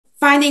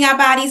Finding our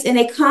bodies in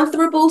a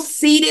comfortable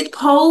seated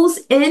pose,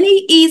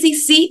 any easy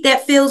seat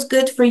that feels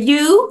good for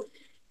you.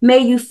 May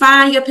you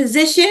find your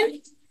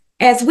position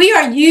as we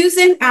are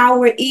using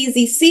our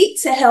easy seat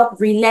to help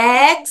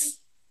relax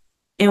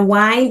and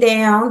wind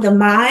down the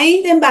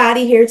mind and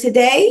body here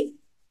today.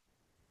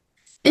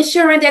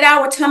 Ensuring that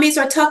our tummies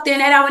are tucked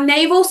in at our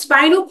navel,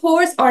 spinal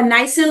cords are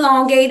nice and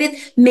elongated,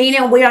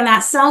 meaning we are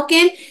not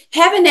sunken.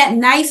 Having that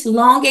nice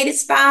elongated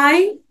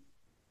spine.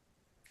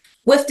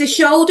 With the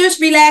shoulders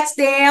relaxed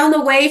down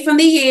away from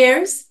the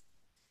ears.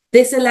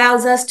 This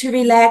allows us to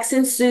relax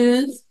and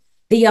soothe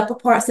the upper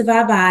parts of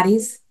our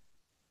bodies.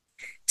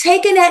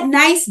 Taking that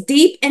nice,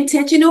 deep,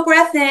 intentional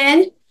breath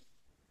in.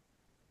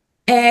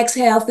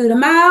 Exhale through the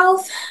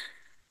mouth.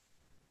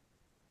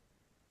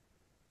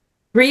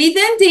 Breathe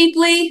in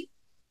deeply.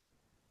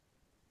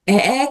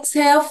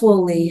 Exhale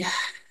fully.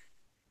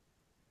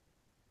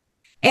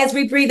 As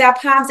we breathe our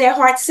palms at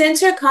heart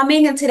center,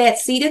 coming into that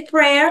seated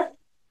prayer.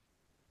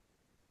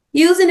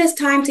 Using this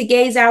time to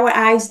gaze our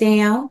eyes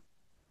down.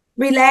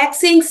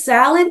 Relaxing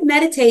silent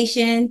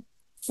meditation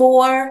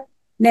for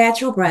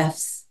natural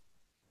breaths.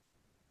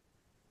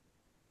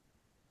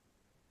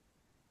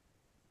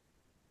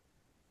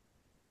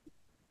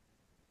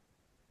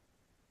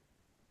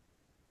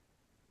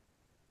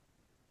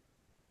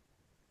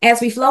 As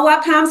we flow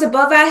our palms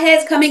above our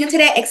heads, coming into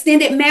that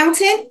extended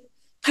mountain,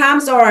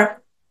 palms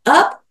are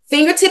up,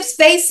 fingertips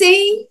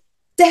facing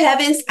the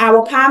heavens.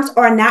 Our palms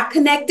are not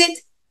connected.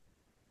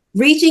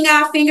 Reaching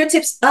our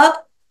fingertips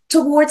up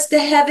towards the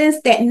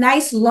heavens, that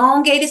nice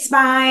elongated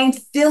spine,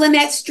 feeling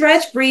that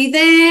stretch. Breathe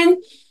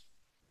in.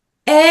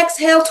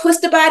 Exhale,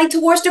 twist the body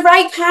towards the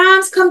right.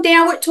 Palms come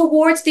downward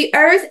towards the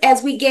earth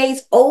as we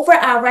gaze over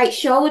our right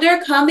shoulder,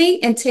 coming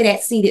into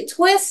that seated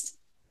twist.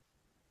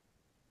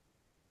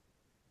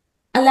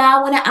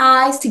 Allowing the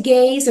eyes to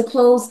gaze or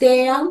close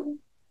down.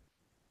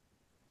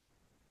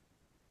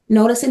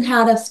 Noticing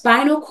how the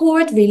spinal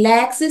cord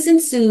relaxes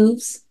and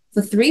soothes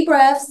for 3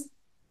 breaths.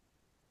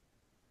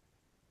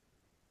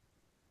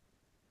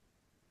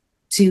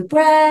 2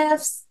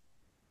 breaths.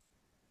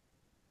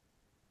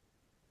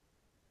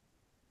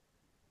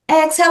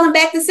 Exhaling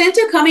back to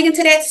center, coming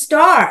into that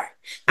star.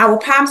 Our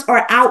palms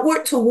are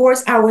outward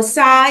towards our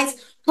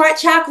sides. Heart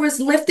chakra is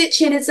lifted,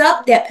 chin is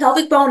up, that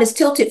pelvic bone is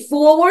tilted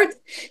forward.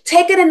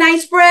 Taking a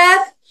nice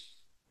breath.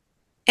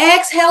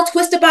 Exhale,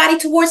 twist the body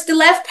towards the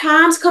left.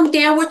 Palms come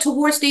downward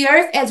towards the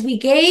earth as we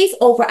gaze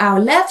over our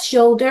left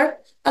shoulder,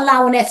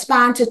 allowing that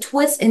spine to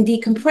twist and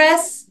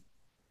decompress.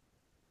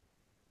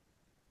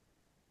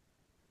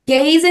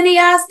 Gazing the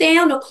eyes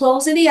down or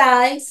closing the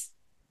eyes.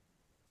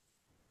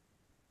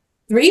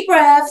 3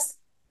 breaths.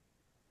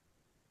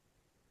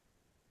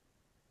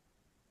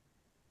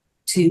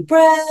 2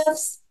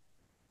 breaths.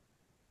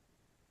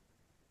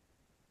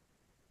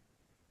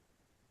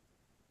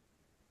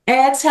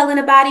 Exhaling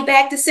the body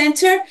back to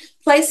center,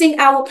 placing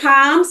our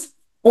palms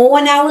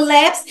on our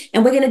laps,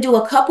 and we're going to do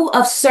a couple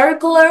of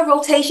circular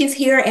rotations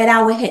here at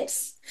our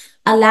hips,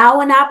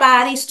 allowing our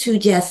bodies to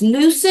just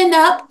loosen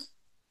up.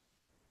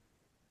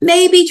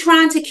 Maybe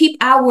trying to keep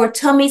our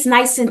tummies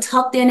nice and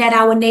tucked in at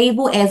our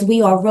navel as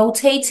we are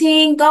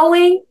rotating,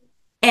 going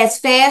as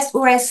fast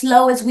or as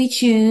slow as we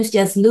choose,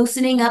 just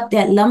loosening up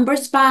that lumbar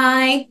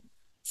spine,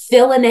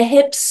 feeling the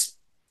hips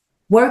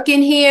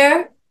working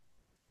here.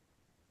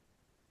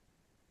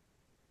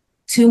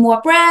 2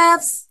 more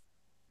breaths.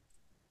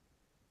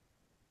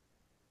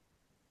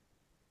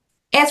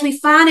 As we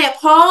find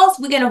that pause,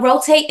 we're going to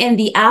rotate in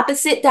the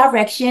opposite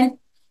direction,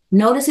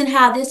 noticing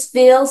how this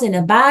feels in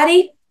the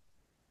body.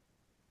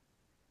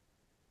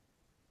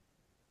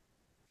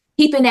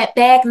 Keeping that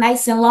back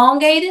nice and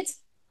elongated.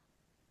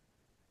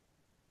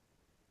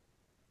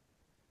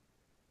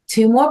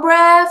 2 more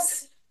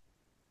breaths.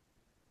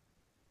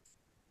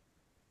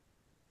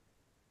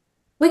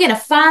 We're going to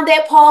find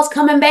that pause,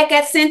 coming back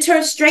at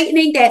center,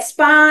 straightening that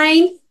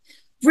spine.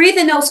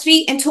 Breathing those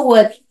feet into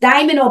a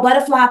diamond or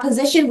butterfly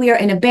position. We are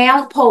in a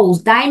bound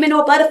pose, diamond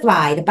or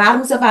butterfly. The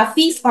bottoms of our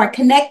feet are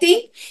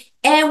connecting.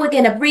 And we're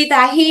going to breathe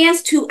our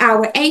hands to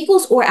our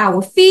ankles or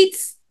our feet.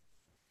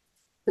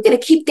 We're going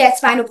to keep that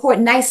spinal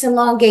cord nice and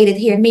elongated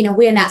here, meaning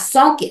we're not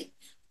sunken.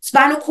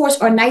 Spinal cords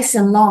are nice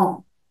and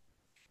long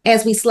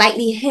as we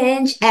slightly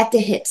hinge at the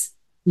hips,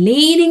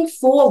 leaning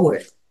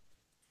forward.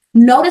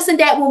 Noticing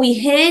that when we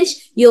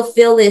hinge, you'll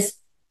feel this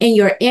in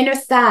your inner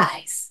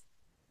thighs.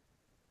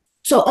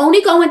 So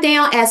only going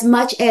down as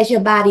much as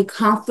your body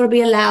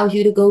comfortably allows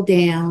you to go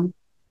down.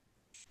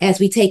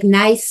 As we take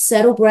nice,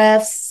 subtle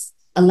breaths,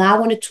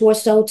 allowing the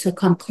torso to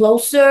come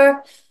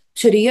closer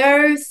to the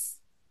earth.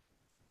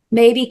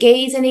 Maybe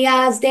gazing the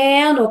eyes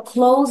down or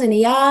closing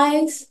the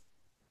eyes.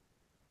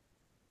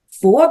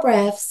 4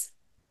 breaths.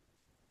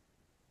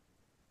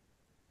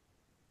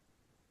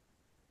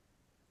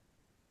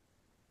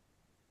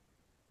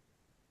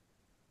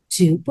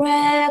 2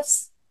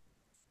 breaths.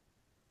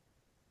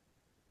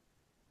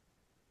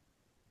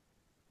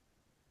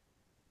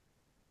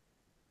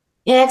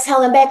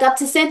 Exhaling back up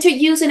to center,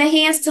 using the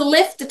hands to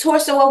lift the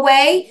torso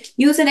away,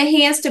 using the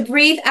hands to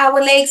breathe our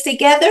legs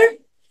together.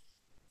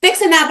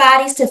 Fixing our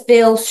bodies to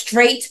feel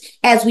straight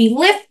as we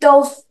lift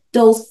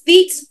those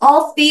feet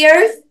off the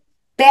earth.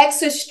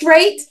 Backs are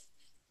straight.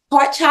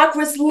 Heart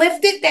chakra's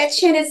lifted. That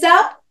chin is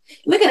up.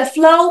 We're going to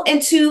flow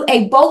into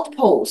a boat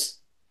pose.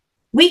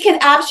 We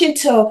can option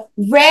to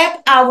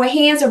wrap our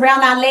hands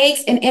around our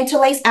legs and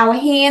interlace our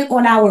hand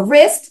on our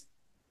wrist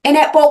in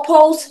that boat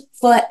pose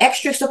for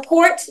extra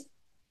support.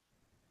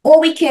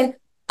 Or we can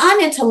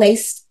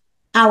uninterlace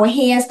our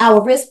hands,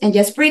 our wrists, and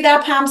just breathe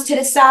our palms to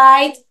the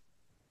side.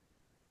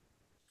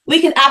 We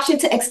can option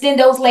to extend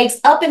those legs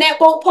up in that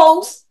boat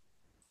pose.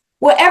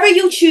 Wherever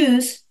you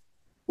choose,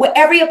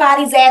 wherever your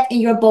body's at in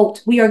your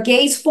boat, we are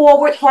gaze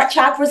forward, heart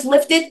chakras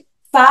lifted,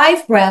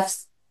 5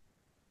 breaths.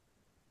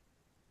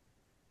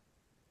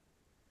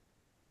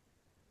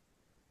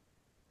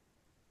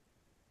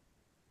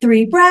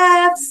 Three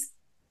breaths.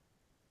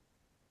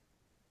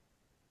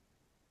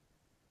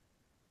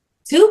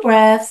 2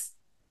 breaths.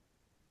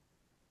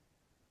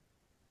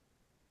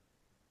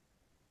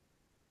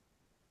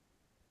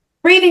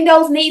 Breathing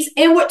those knees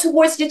inward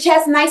towards the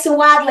chest, nice and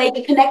wide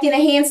legged, connecting the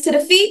hands to the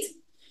feet.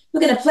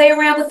 We're going to play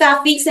around with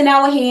our feet in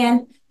our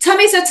hand.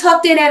 Tummies are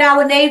tucked in at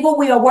our navel.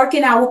 We are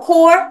working our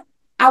core.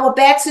 Our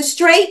backs are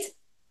straight.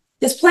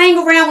 Just playing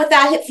around with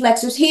our hip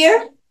flexors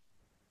here.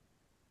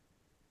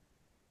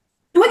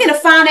 And we're going to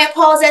find that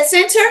pause at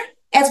center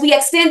as we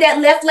extend that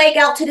left leg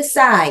out to the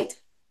side.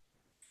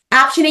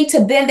 Optioning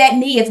to bend that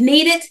knee if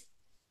needed.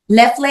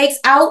 Left leg's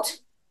out.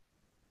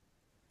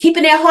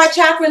 Keeping that heart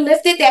chakra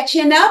lifted, that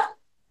chin up.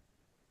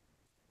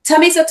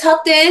 Tummies are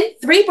tucked in.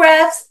 3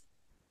 breaths.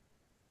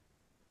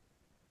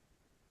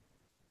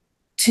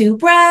 2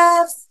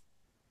 breaths.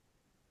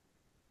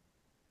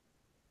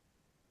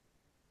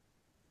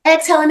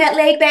 Exhaling that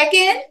leg back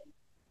in.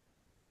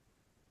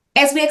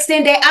 As we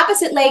extend that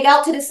opposite leg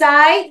out to the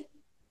side,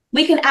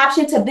 we can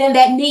option to bend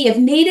that knee if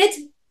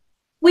needed.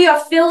 We are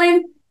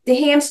feeling the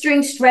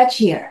hamstring stretch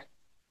here.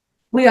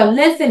 We are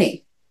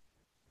lengthening.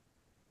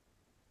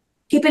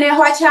 Keeping that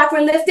heart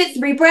chakra lifted,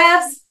 3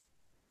 breaths.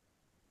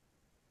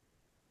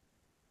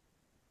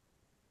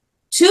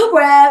 2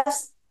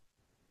 breaths.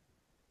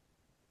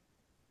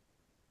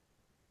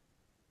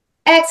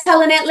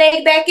 Exhaling that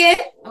leg back in.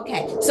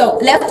 Okay, so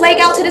left leg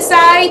out to the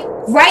side,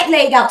 right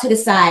leg out to the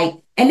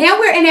side. And now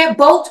we're in that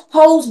boat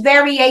pose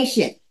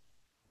variation.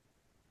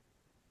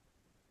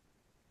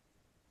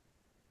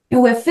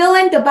 And we're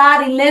feeling the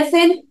body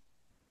lengthen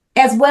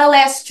as well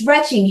as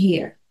stretching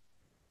here.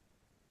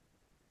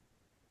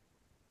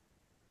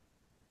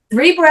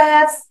 3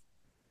 breaths.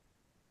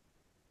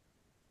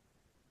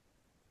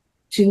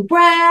 2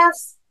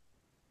 breaths.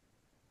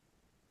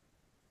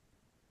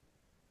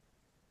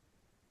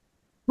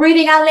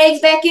 Breathing our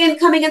legs back in,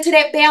 coming into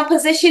that bound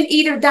position,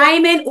 either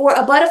diamond or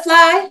a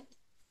butterfly.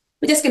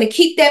 We're just going to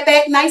keep that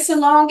back nice and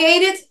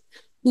elongated.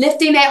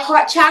 Lifting that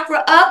heart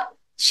chakra up.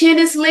 Chin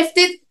is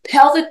lifted.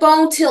 Pelvic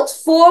bone tilts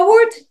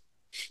forward.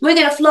 We're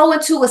going to flow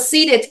into a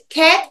seated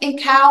cat and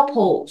cow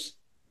pose.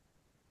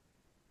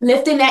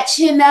 Lifting that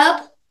chin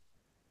up.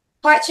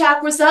 Heart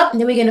chakra's up. And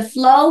then we're going to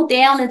flow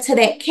down into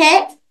that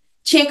cat.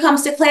 Chin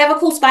comes to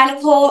clavicle.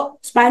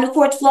 Spinal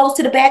cord flows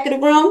to the back of the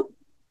room.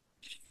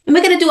 And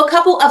we're going to do a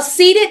couple of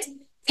seated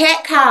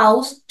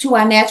cat-cows to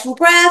our natural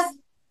breath.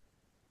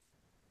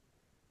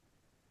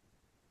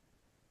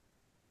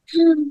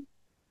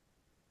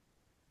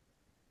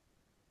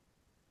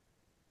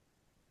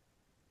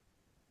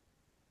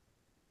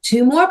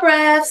 Two more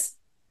breaths.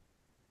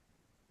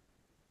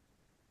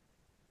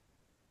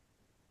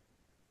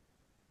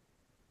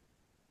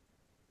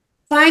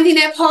 Finding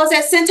that pause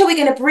at center, we're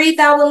going to breathe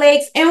our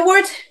legs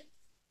inward.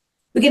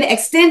 We're going to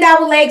extend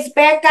our legs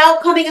back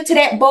out, coming into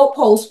that boat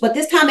pose, but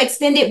this time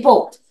extended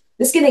boat.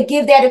 Just going to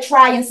give that a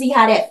try and see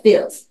how that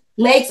feels.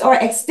 Legs are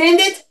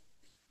extended.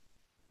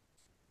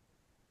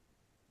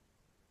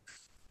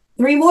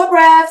 3 more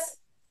breaths.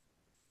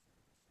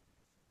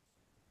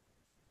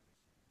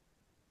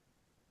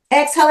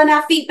 Exhaling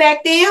our feet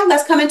back down.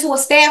 Let's come into a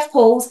staff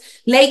pose.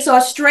 Legs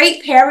are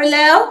straight,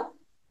 parallel.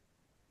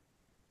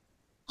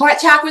 Heart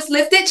chakra's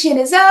lifted, chin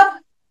is up.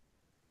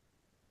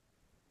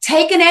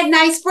 Taking that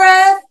nice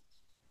breath.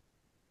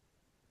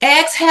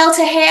 Exhale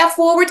to half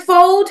forward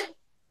fold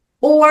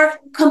or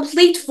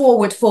complete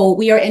forward fold.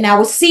 We are in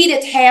our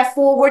seated half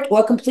forward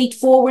or complete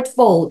forward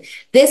fold.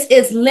 This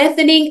is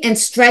lengthening and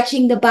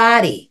stretching the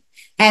body.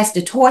 As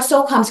the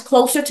torso comes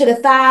closer to the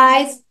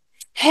thighs,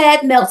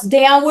 head melts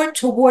downward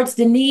towards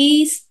the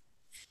knees.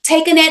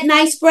 Taking that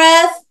nice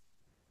breath.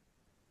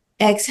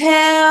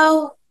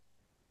 Exhale.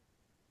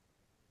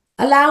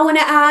 Allowing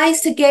the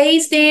eyes to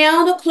gaze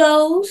down or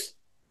close.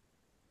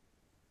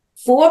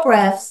 4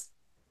 breaths.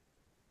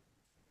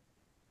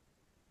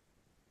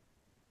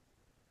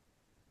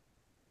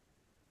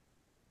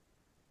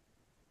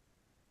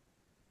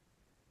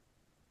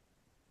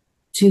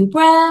 2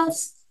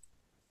 breaths.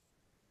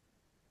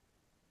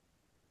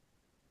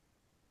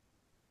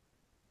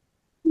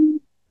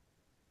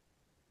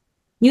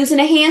 Using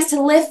the hands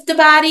to lift the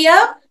body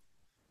up.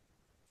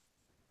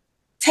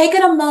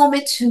 Taking a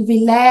moment to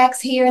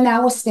relax here in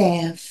our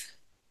staff.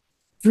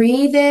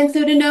 Breathe in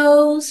through the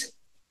nose.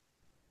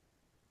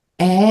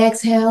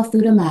 Exhale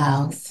through the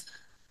mouth.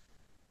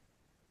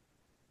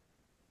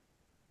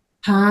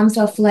 Palms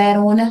are flat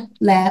on the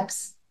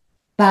laps.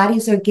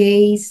 Bodies are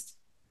gazed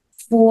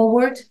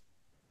forward.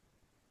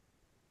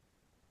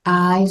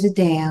 Eyes are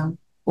down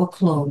or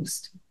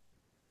closed.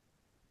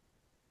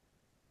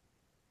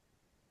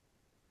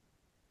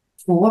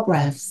 4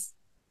 breaths.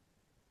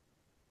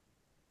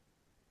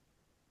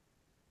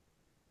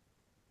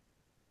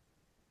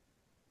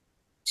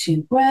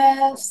 Two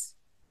breaths.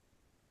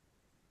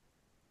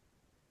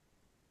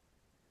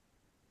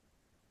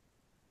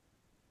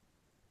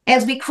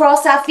 As we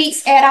cross our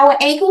feet at our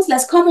ankles,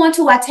 let's come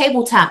onto our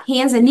tabletop.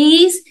 Hands and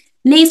knees.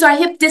 Knees are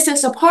hip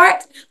distance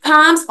apart.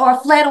 Palms are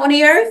flat on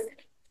the earth.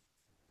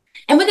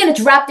 And we're going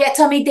to drop that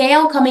tummy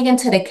down, coming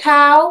into the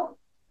cow.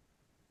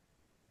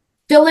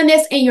 Feeling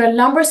this in your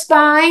lumbar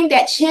spine.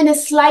 That chin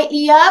is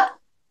slightly up.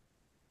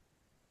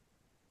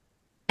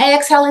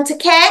 Exhale into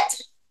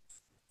cat.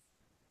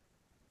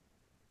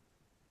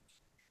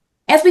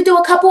 As we do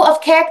a couple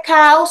of cat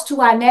cows to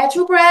our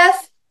natural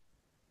breath.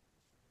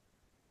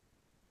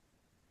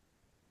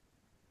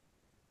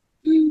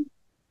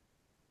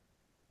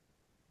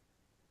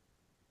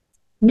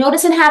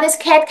 Noticing how this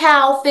cat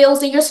cow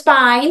feels in your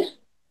spine.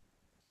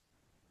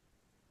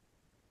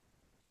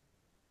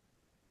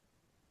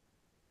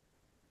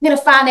 You're going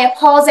to find that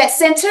pause at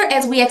center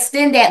as we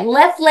extend that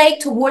left leg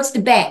towards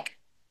the back.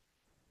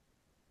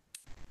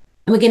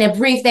 And we're going to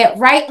breathe that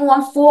right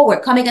arm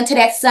forward, coming into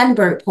that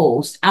sunbird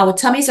pose. Our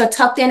tummies are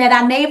tucked in at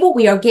our navel.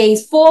 We are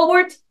gazed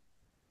forward.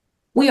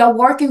 We are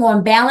working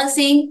on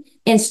balancing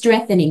and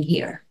strengthening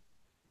here.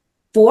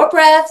 4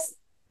 breaths.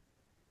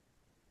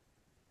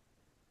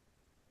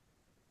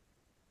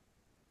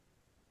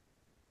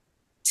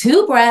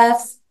 Two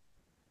breaths.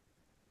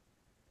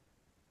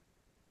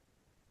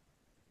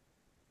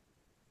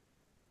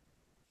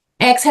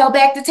 Exhale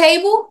back to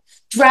table.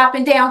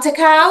 Dropping down to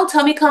cow.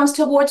 Tummy comes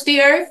towards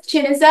the earth.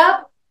 Chin is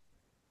up.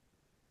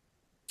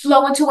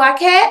 Flow into our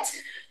cat.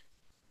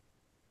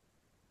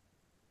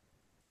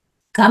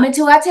 Come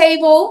into our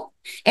table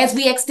as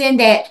we extend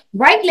that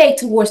right leg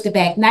towards the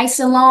back, nice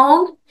and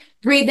long.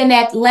 Breathing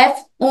that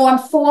left arm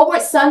forward,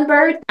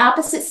 sunbird,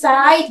 opposite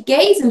side,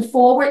 gazing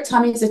forward,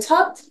 tummies are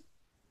tucked.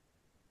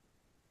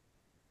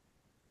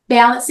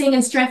 Balancing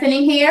and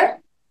strengthening here.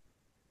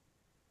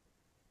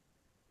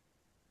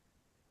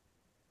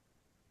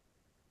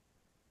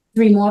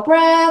 Three more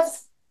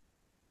breaths.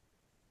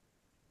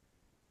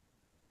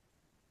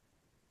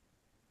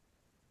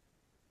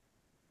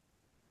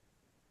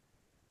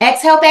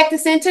 Exhale back to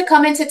center,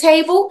 come into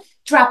table,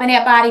 dropping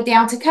that body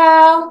down to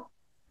cow.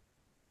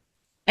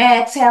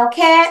 Exhale,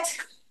 cat.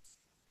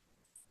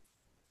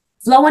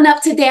 Flowing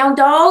up to down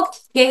dog,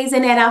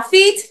 gazing at our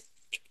feet.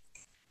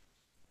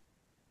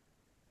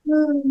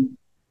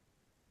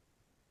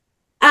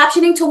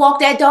 Optioning to walk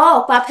that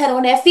dog by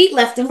pedaling their feet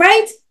left and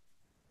right.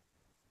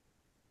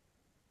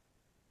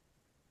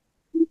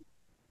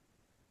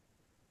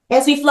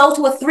 As we flow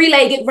to a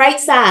 3-legged right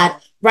side.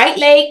 Right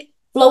leg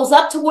flows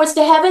up towards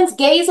the heavens,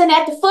 gazing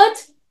at the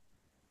foot.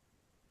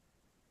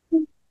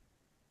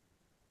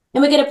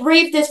 And we're going to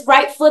breathe this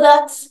right foot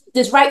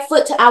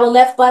to our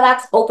left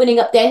buttocks, opening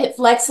up that hip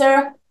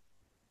flexor.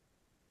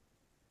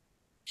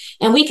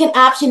 And we can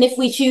option if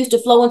we choose to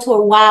flow into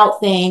a wild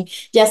thing,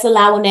 just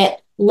allowing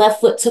that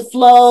left foot to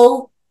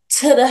flow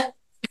to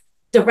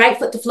the right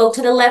foot to flow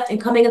to the left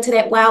and coming into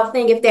that wild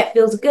thing if that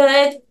feels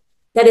good.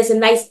 That is a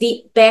nice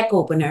deep back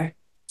opener.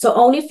 So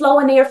only flow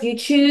in there if you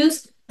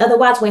choose.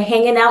 Otherwise, we're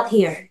hanging out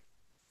here.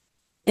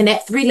 And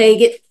that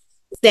 3-legged,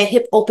 that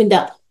hip opened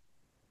up.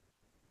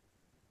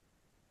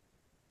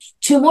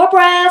 2 more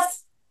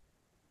breaths.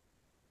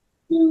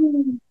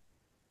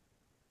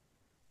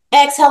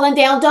 Exhaling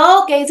down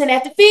dog, gazing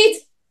at the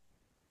feet.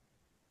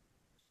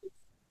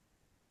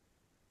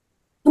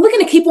 And we're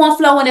going to keep on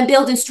flowing and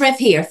building strength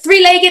here.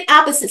 3-legged,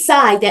 opposite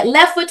side. That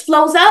left foot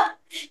flows up,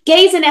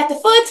 gazing at the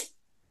foot.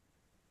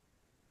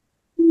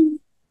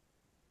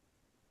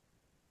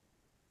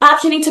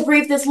 Optioning to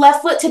breathe this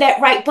left foot to that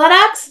right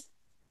buttocks.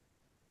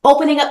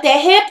 Opening up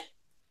that hip.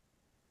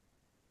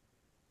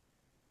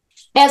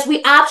 As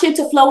we option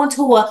to flow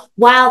into a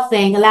wild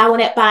thing, allowing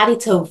that body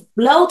to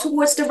flow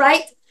towards the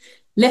right.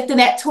 Lifting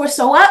that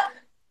torso up.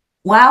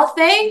 Wild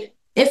thing,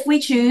 if we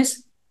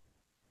choose.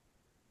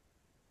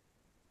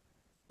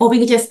 Or we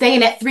can just stay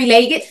in that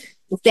 3-legged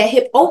with that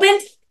hip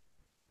opened.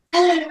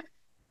 2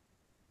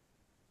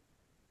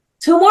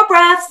 more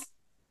breaths.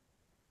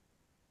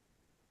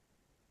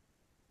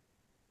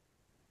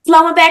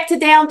 Flowing back to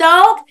down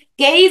dog,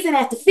 gazing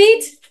at the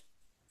feet.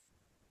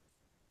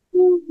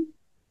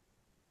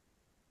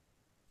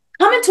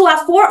 Coming to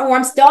our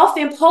forearms,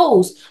 dolphin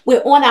pose.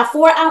 We're on our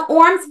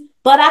forearms,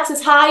 buttocks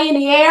is high in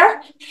the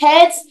air,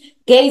 heads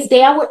gaze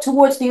downward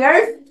towards the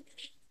earth.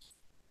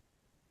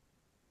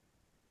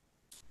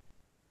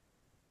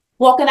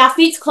 Walking our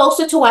feet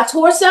closer to our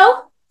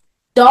torso,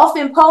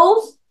 dolphin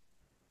pose.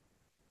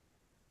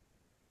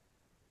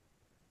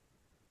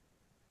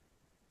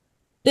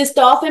 This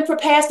dolphin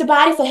prepares the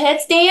body for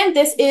headstand.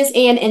 This is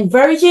an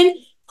inversion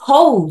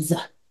pose.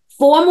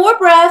 4 more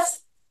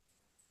breaths.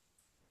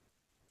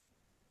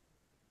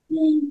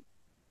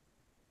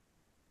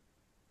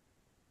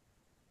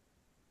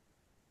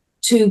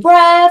 Two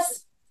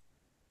breaths.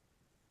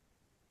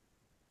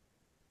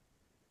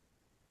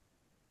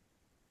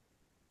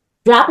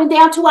 Dropping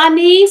down to our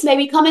knees,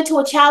 maybe come into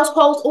a child's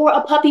pose or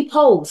a puppy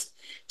pose.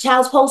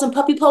 Child's pose and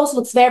puppy pose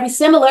looks very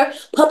similar.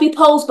 Puppy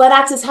pose,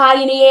 buttocks is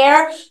high in the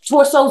air,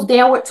 torso's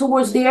downward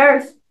towards the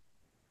earth.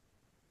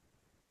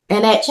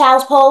 And at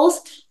child's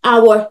pose,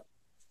 our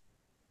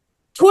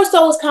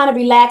torso is kind of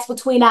relaxed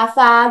between our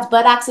thighs,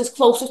 buttocks is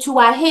closer to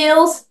our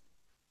heels.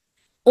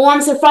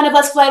 Arms in front of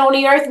us, flat on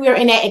the earth. We are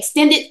in that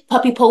extended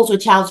puppy pose or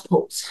child's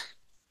pose.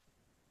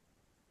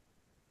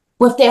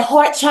 With that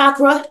heart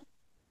chakra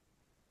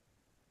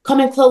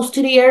coming close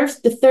to the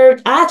earth, the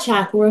third eye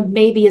chakra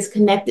maybe is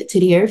connected to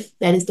the earth.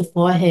 That is the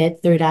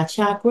forehead, third eye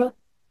chakra.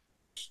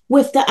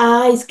 With the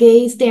eyes,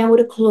 gaze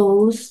downward or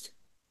closed.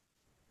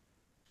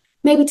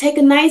 Maybe take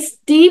a nice,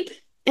 deep,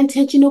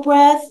 intentional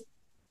breath.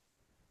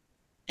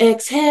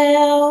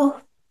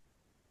 Exhale.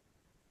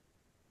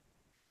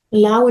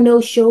 Allowing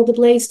those shoulder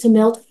blades to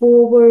melt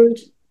forward.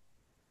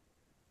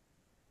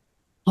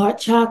 Heart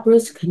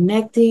chakras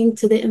connecting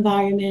to the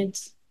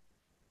environment.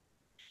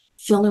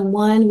 Feeling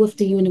one with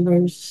the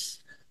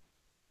universe.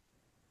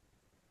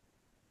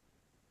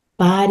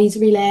 Bodies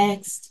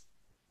relaxed.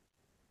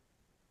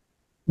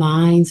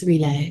 Minds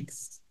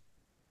relaxed.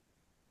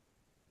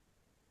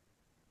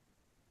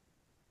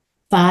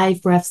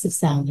 5 breaths of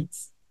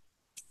silence.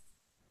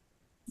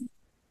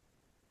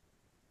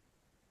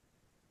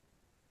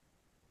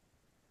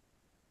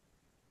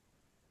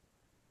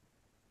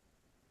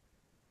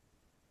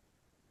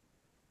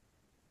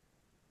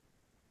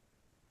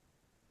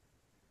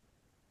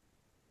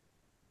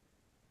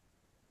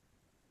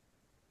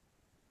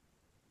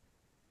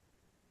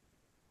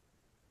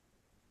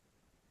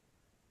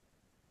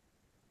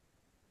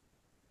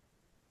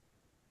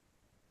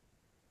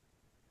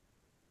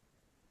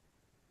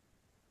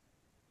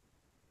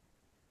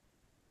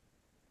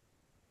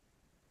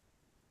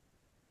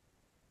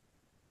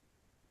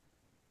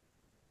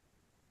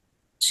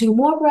 Two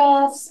more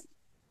breaths.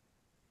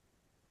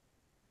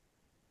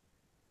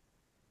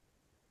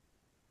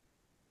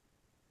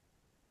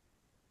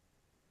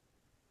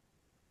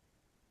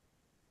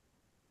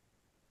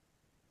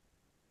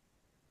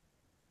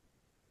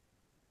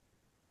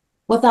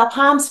 With our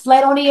palms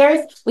flat on the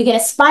earth, we get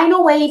a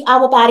spinal wave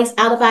our bodies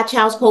out of our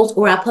child's pose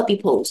or our puppy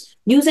pose.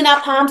 Using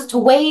our palms to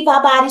wave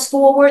our bodies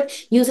forward,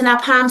 using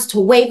our palms to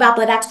wave our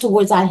buttocks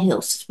towards our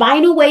heels.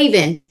 Spinal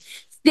waving.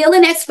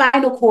 Feeling that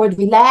spinal cord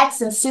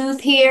relax and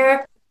soothe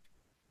here.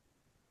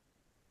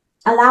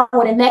 Allowing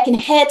the neck and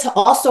head to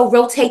also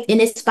rotate in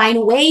this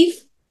spinal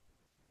wave.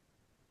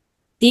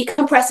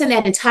 Decompressing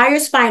that entire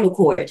spinal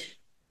cord.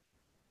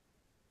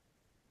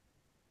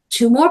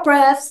 2 more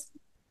breaths.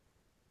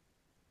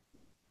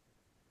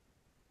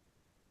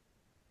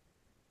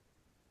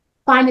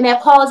 Finding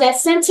that pause at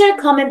center,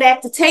 coming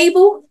back to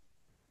table.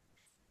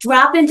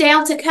 Dropping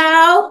down to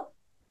cow.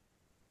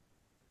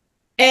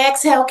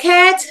 Exhale,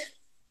 cat.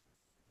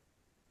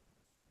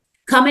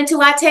 Coming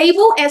to our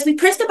table as we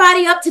press the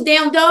body up to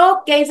down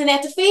dog, gazing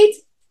at the feet.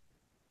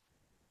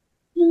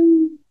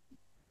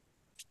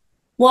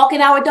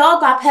 Walking our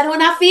dog by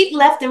pedaling our feet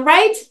left and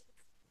right.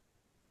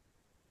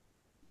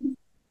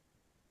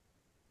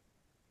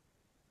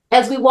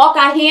 As we walk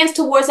our hands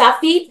towards our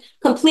feet,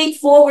 complete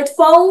forward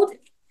fold.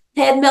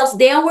 Head melts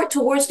downward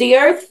towards the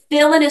earth,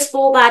 feeling his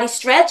full body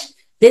stretch.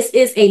 This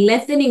is a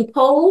lengthening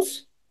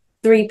pose.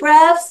 3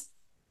 breaths.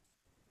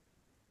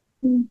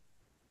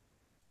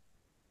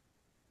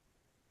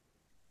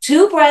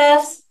 2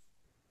 breaths.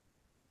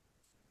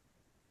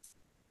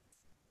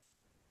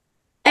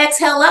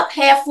 Exhale up,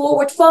 half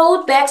forward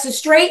fold, backs are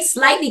straight,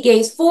 slightly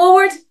gaze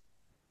forward.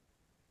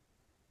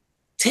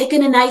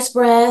 Taking a nice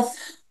breath.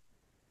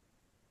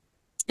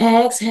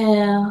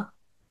 Exhale.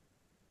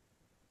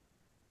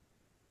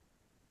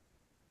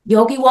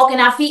 Yogi walking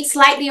our feet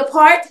slightly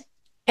apart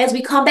as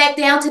we come back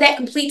down to that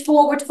complete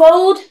forward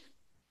fold.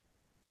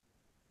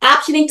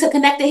 Optioning to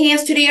connect the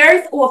hands to the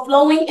earth or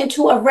flowing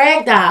into a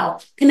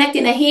ragdoll,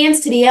 connecting the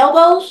hands to the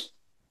elbows.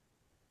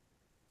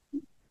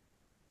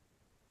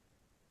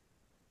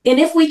 And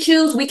if we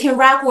choose, we can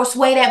rock or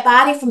sway that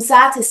body from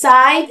side to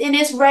side in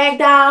this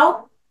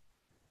ragdoll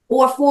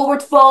or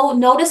forward fold.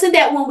 Noticing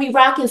that when we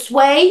rock and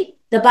sway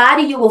the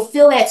body, you will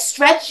feel that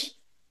stretch,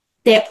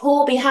 that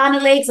pull behind the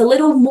legs a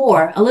little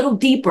more, a little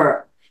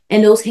deeper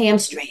in those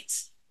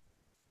hamstrings.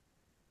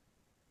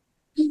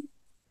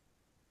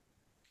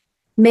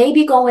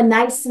 Maybe going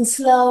nice and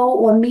slow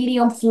or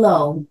medium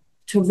flow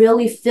to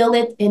really feel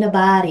it in the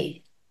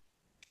body.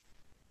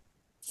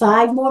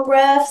 5 more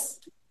breaths.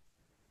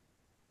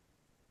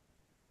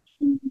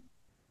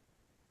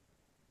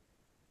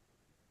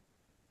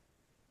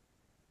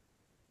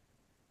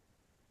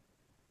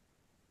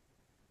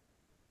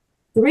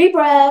 3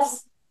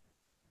 breaths.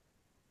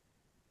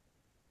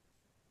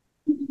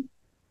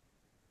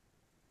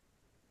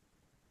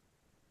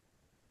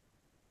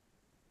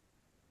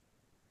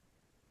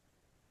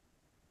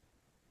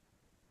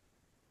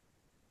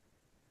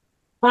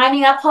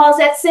 Finding our pause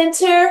at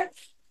center.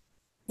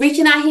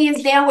 Reaching our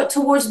hands downward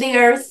towards the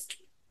earth.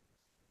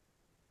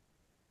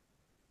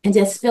 And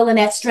just feeling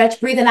that stretch,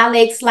 breathing our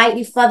legs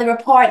slightly further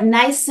apart,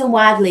 nice and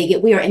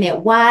wide-legged. We are in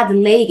that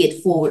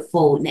wide-legged forward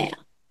fold now.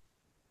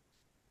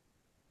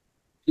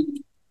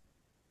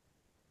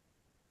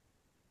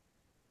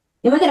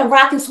 And we're going to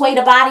rock and sway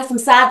the body from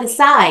side to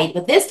side.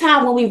 But this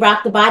time when we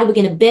rock the body, we're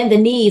going to bend the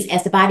knees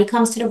as the body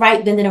comes to the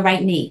right, bending the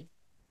right knee.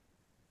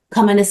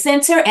 Come in the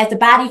center as the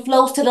body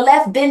flows to the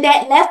left, bend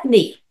that left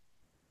knee.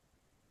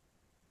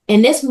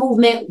 In this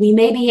movement, we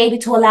may be able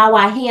to allow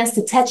our hands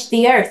to touch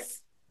the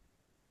earth.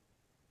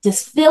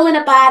 Just feeling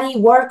the body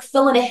work,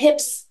 feeling the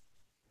hips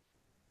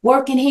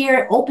working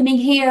here, opening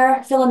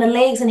here, feeling the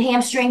legs and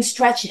hamstrings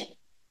stretching.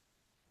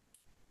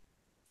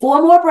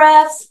 4 more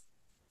breaths.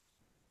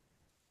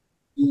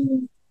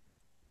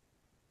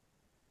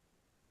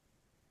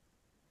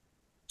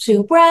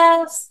 2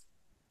 breaths.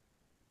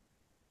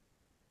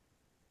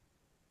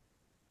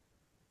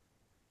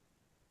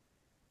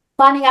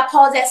 Finding our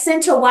pause at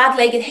center,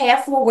 wide-legged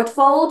half forward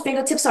fold.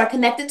 Fingertips are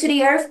connected to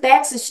the earth,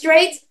 backs are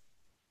straight.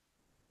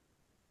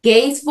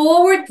 Gaze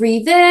forward,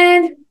 breathe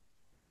in.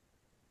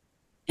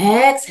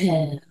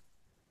 Exhale.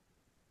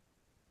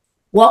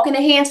 Walking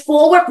the hands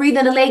forward,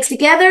 breathing the legs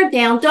together,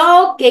 down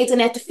dog, gazing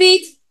at the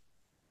feet.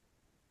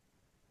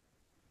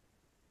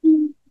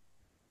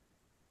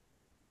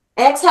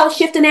 Exhale,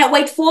 shifting that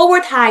weight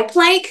forward, high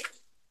plank.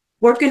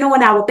 Working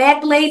on our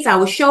back blades,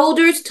 our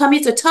shoulders,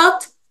 tummies are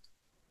tucked.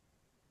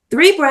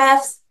 3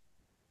 breaths.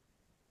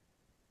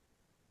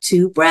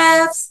 2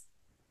 breaths.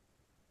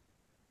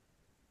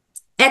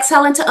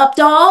 Exhale into up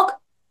dog.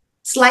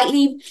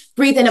 Slightly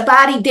breathing the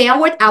body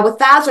downward. Our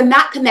thighs are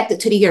not connected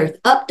to the earth.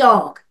 Up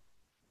dog.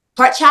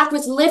 Heart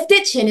chakra's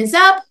lifted, chin is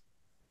up.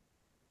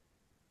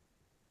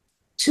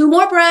 2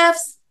 more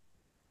breaths.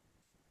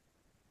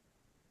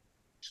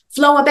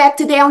 Flowing back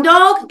to down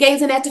dog,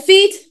 gazing at the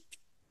feet.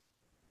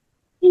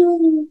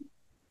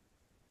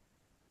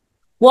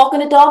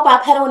 Walking the dog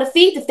by pedaling the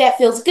feet if that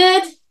feels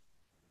good.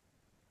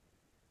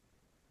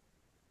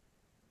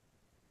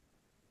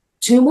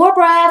 2 more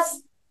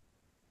breaths.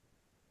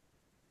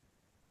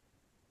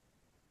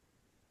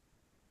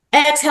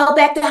 Exhale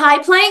back to high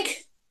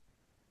plank.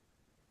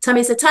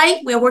 Tummies are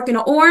tight. We're working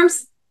the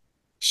arms,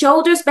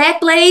 shoulders,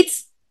 back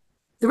blades.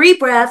 3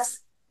 breaths.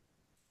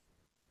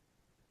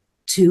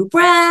 2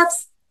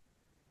 breaths.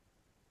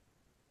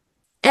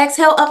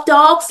 Exhale, up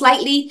dog,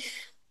 slightly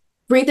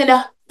breathing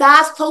the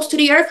thighs close to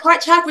the earth.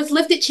 Heart chakra is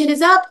lifted, chin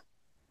is up.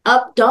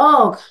 Up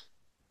dog.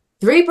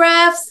 3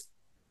 breaths.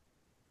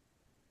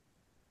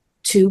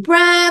 2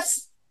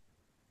 breaths.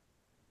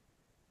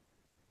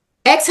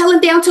 Exhaling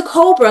down to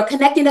cobra,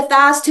 connecting the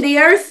thighs to the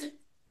earth.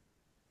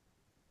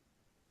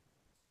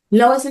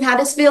 Noticing how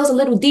this feels a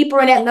little deeper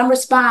in that lumbar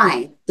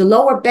spine, the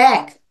lower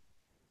back.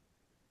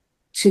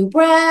 2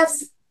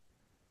 breaths.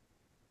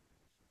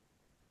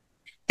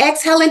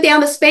 Exhaling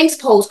down to Sphinx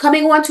pose,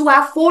 coming onto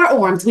our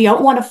forearms. We are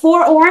on the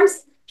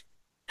forearms.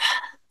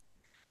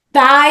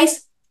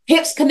 Thighs,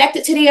 hips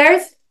connected to the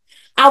earth.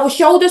 Our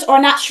shoulders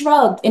are not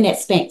shrugged in that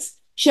Sphinx.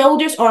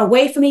 Shoulders are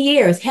away from the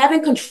ears,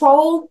 having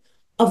control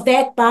of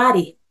that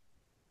body.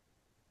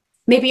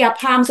 Maybe our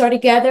palms are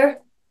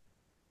together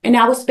and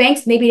our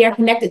Sphinx, maybe they're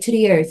connected to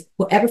the earth.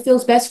 Whatever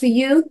feels best for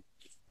you.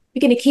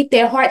 You're going to keep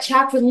that heart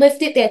chakra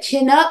lifted, that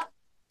chin up,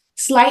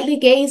 slightly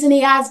gazing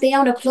the eyes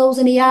down or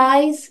closing the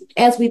eyes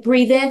as we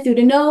breathe in through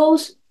the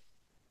nose.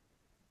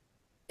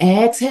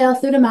 Exhale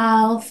through the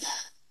mouth.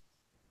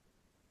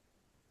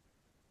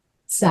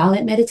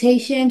 Silent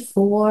meditation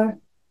for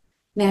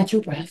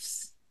natural breaths.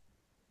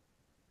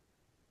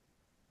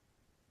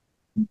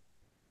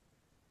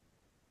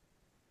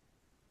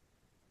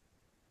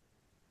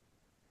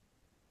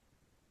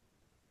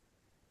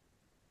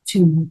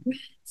 Two more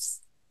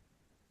breaths.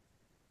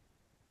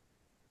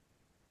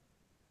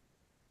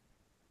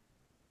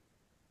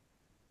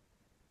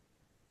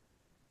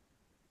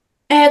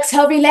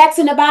 Exhale,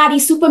 relaxing the body,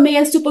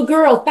 Superman,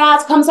 Supergirl.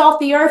 Thighs comes off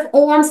the earth,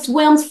 arms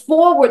swims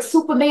forward,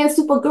 Superman,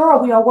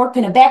 Supergirl. We are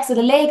working the backs of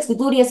the legs, the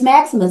gluteus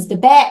maximus, the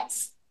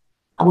backs,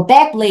 our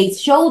back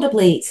blades, shoulder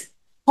blades.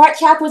 Heart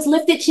chakra is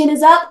lifted, chin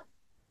is up,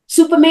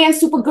 Superman,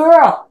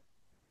 Supergirl.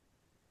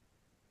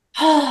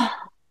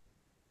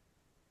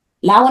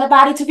 Allowing the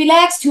body to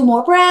relax, 2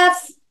 more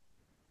breaths.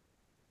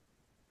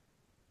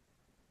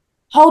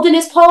 Holding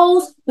this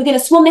pose, we're going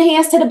to swim the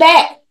hands to the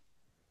back.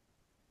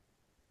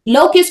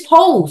 Locust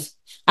pose.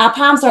 Our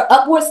palms are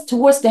upwards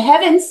towards the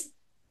heavens.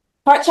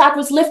 Heart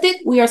chakra is lifted.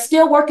 We are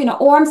still working the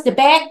arms, the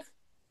back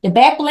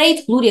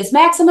blades, gluteus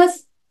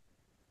maximus.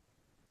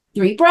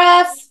 3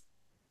 breaths.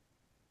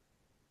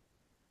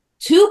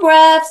 2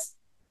 breaths.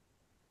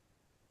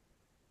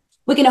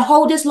 We're going to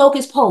hold this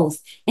locust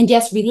pose and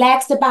just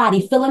relax the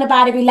body, feeling the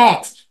body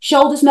relax.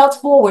 Shoulders melt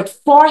forward.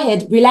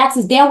 Forehead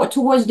relaxes downward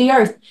towards the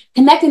earth,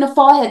 connecting the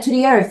forehead to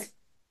the earth.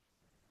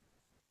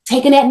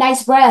 Taking that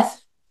nice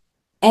breath.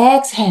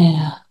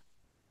 Exhale.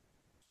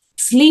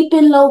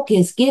 Sleeping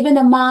locust, giving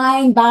the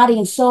mind, body,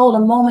 and soul a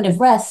moment of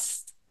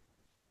rest,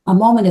 a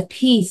moment of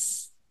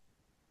peace.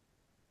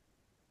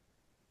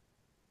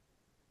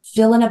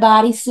 Feeling the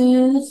body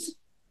soothe,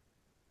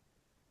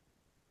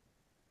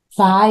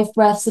 5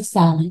 breaths of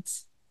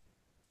silence.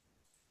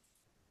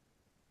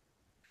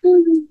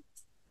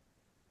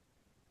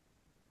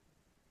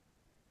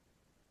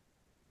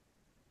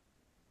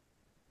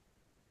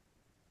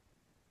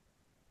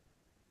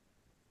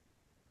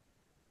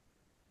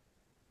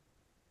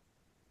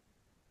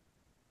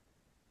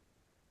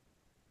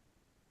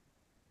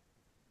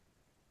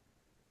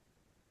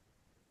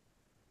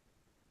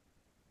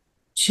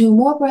 2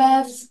 more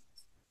breaths.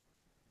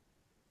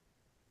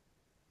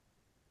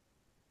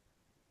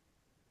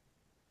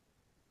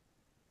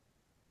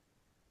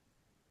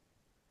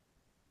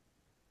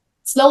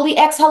 Slowly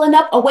exhaling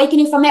up,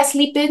 awakening from that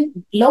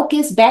sleeping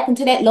locust back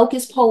into that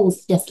locust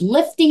pose. Just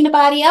lifting the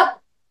body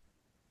up,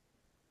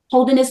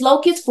 holding this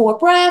locust, 4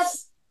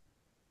 breaths,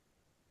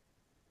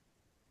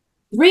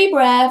 3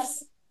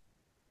 breaths,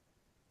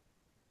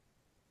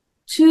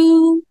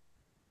 2.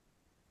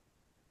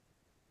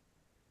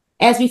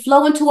 As we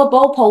flow into a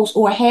bow pose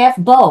or a half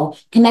bow,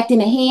 connecting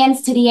the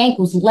hands to the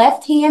ankles,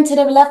 left hand to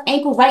the left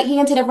ankle, right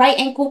hand to the right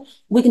ankle.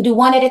 We can do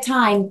one at a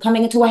time,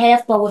 coming into a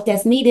half bow if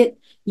that's needed,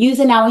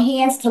 using our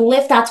hands to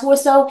lift our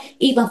torso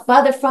even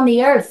further from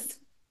the earth,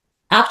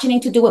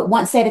 optioning to do it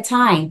once at a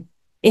time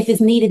if it's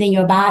needed in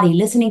your body,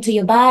 listening to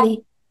your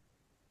body,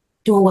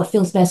 doing what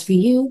feels best for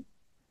you.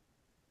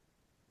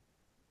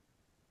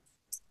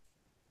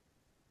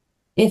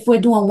 If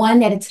we're doing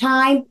one at a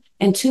time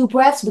and 2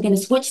 breaths, we're going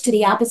to switch to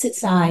the opposite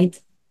side.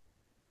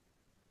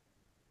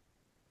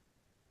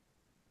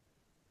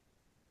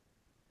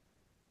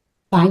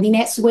 Finding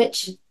that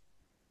switch.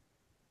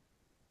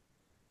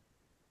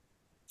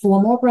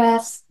 4 more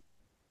breaths.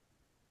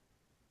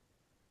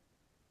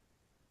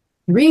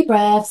 3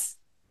 breaths.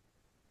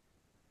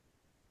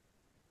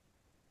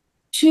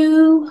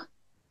 2.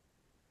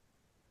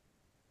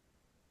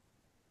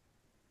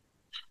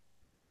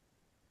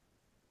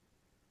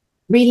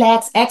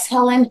 Relax,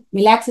 exhaling,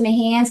 relaxing the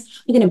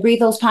hands. We're going to breathe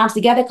those palms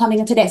together, coming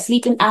into that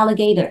sleeping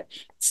alligator.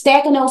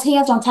 Stacking those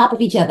hands on top of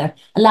each other,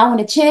 allowing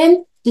the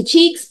chin, the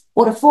cheeks,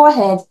 or the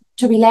forehead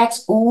to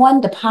relax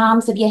on the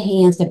palms of your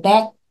hands, the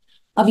back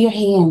of your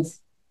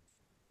hands.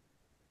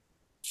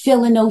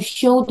 Feeling those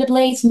shoulder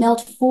blades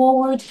melt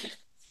forward.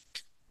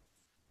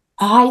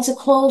 Eyes are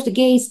closed to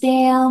gaze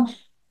down.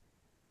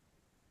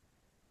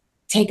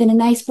 Taking a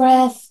nice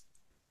breath.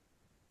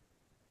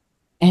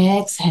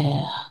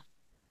 Exhale.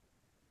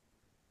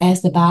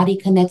 As the body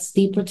connects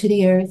deeper to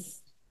the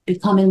earth,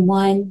 becoming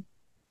one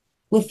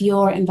with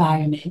your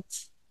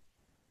environment.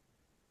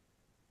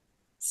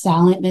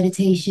 Silent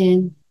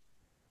meditation,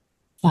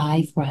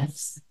 5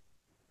 breaths.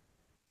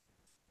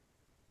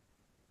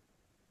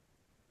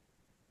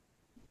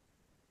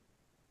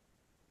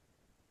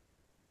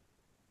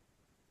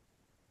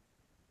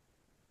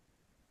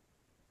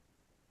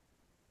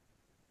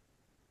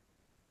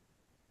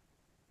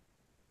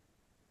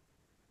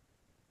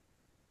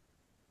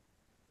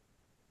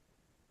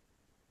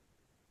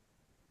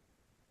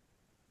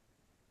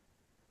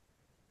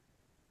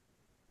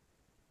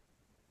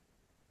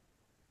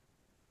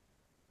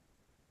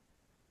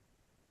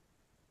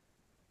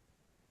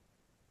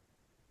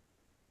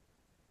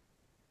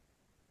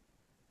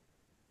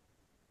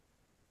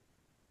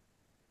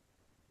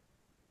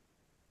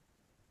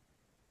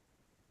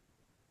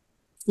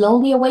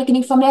 Slowly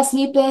awakening from that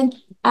sleeping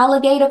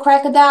alligator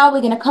crocodile, we're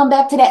going to come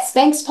back to that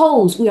Sphinx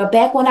pose. We are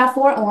back on our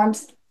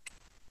forearms.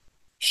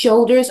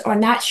 Shoulders are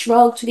not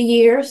shrugged to the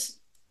ears.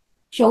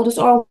 Shoulders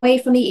are away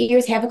from the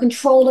ears. Have a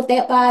control of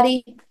that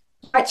body.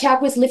 Heart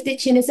chakra is lifted,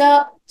 chin is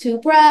up. 2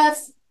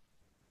 breaths.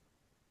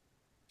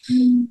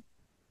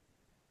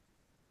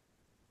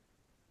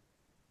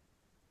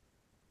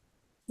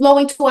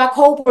 Flowing to our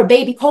cobra,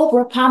 baby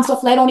cobra, palms are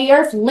flat on the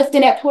earth,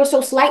 lifting that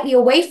torso slightly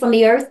away from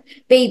the earth.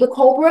 Baby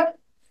cobra,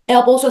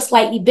 elbows are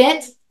slightly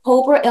bent.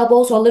 Cobra,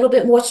 elbows are a little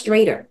bit more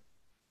straighter.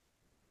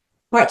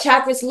 Heart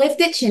chakra is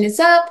lifted, chin is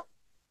up.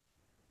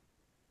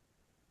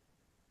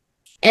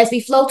 As we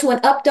flow to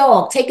an up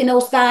dog, taking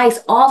those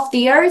thighs off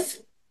the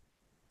earth.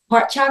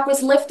 Heart chakra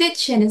is lifted,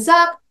 chin is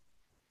up.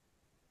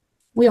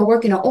 We are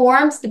working the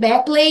arms, the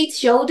back blades,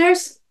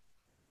 shoulders.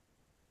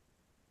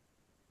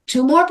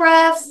 2 more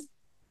breaths.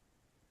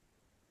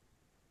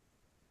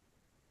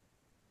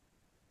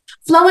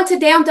 Flow into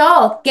down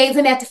dog,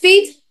 gazing at the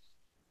feet.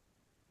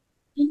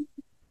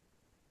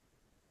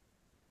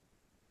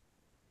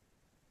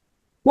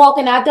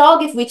 Walking our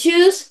dog if we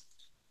choose.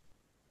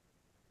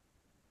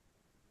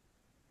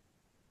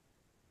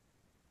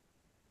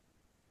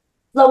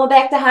 Flowing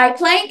back to high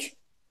plank.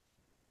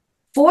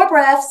 4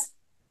 breaths.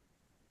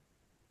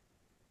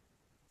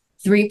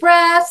 3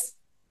 breaths.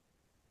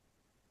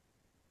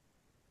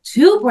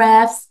 2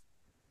 breaths.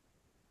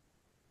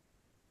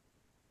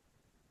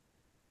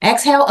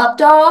 Exhale, up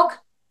dog.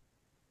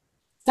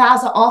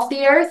 Thighs are off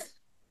the earth.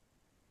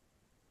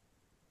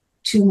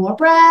 2 more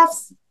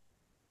breaths.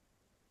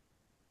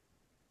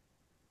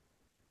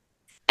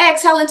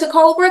 Exhale into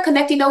cobra,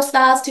 connecting those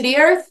thighs to the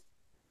earth.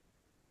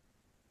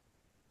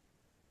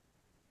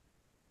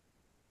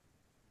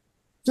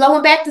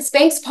 Flowing back to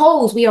Sphinx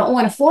pose. We are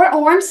on 4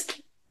 arms.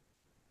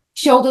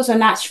 Shoulders are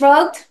not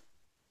shrugged.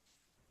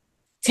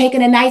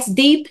 Taking a nice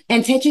deep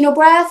intentional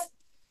breath.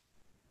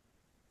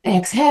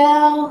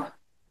 Exhale.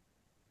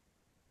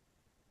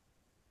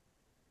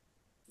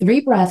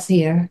 3 breaths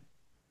here.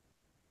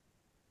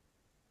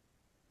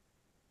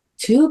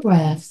 2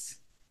 breaths.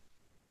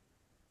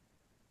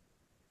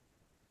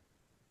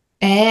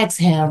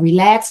 Exhale.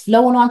 Relax,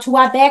 flowing onto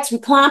our backs.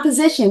 Recline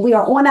position. We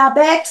are on our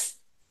backs.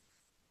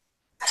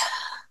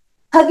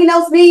 Hugging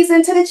those knees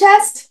into the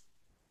chest.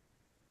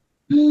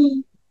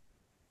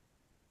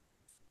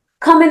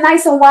 Coming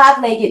nice and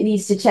wide-legged,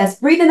 knees to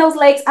chest. Breathing those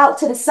legs out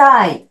to the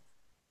side.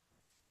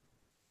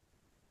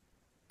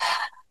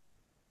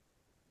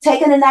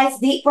 Taking a nice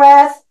deep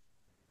breath.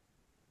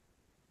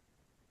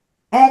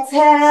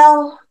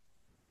 Exhale.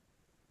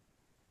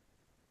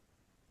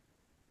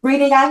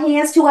 Breathing our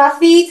hands to our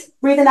feet.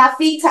 Breathing our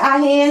feet to our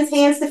hands,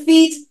 hands to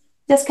feet.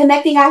 Just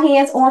connecting our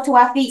hands onto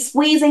our feet,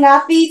 squeezing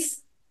our feet.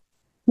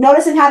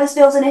 Noticing how this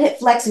feels in the hip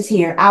flexors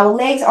here. Our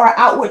legs are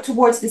outward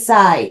towards the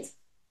side.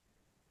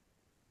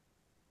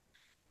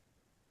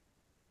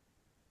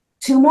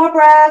 2 more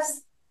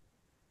breaths.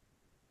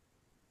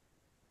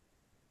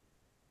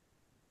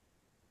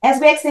 As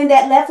we extend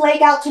that left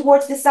leg out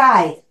towards the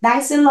side,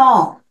 nice and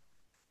long.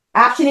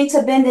 Optioning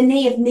to bend the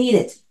knee if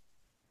needed.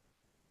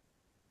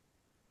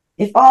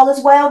 If all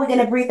is well, we're going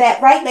to breathe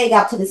that right leg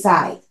out to the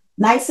side,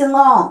 nice and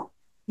long.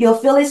 You'll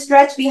feel it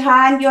stretch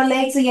behind your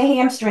legs and your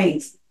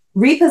hamstrings.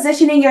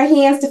 Repositioning your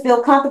hands to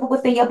feel comfortable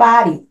within your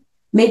body.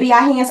 Maybe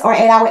our hands are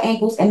at our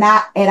ankles and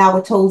not at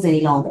our toes any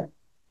longer.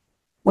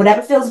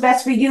 Whatever feels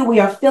best for you, we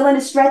are feeling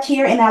a stretch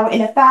here in our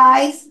inner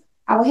thighs,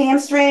 our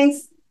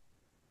hamstrings.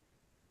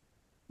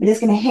 We're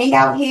just going to hang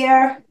out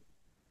here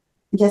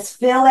and just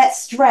feel that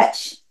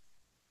stretch.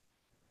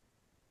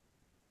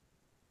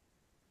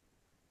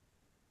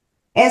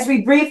 As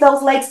we breathe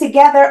those legs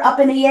together, up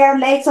in the air,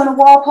 legs on the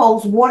wall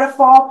pose,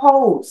 waterfall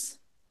pose.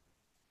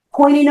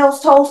 Pointing those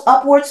toes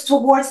upwards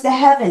towards the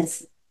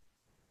heavens.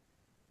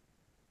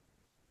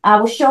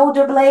 Our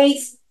shoulder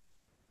blades,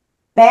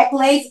 back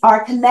legs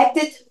are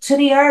connected to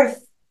the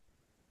earth.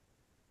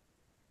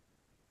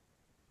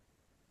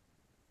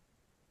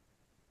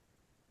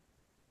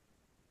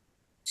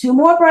 Two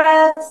more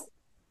breaths.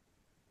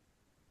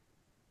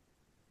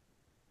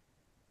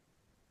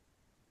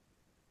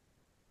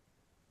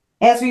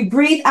 As we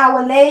breathe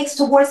our legs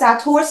towards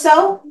our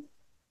torso,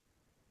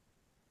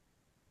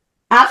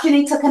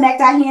 optioning to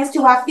connect our hands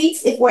to our feet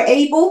if we're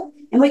able,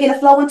 and we're going to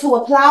flow into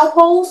a plow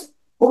pose,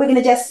 or we're going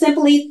to just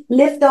simply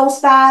lift those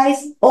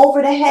thighs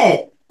over the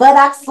head.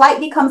 Buttock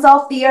slightly comes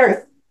off the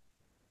earth.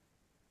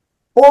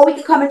 Or we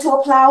can come into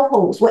a plow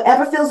pose,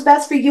 whatever feels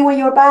best for you and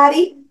your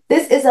body.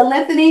 This is a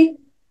lengthening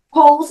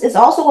pose. It's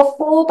also a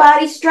full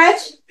body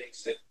stretch.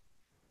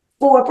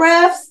 4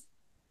 breaths.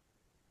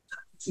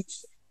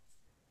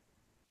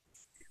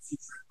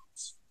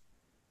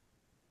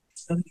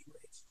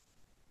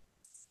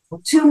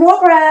 Two more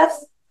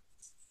breaths.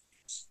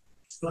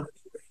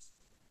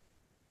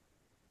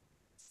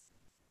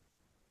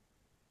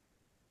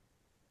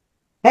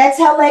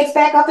 Exhale, legs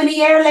back up in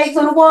the air, legs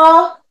on the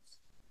wall.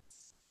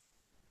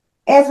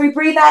 As we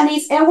breathe our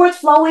knees inwards,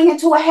 flowing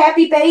into a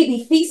happy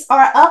baby. Feet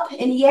are up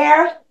in the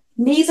air.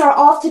 Knees are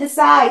off to the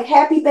side.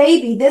 Happy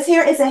baby. This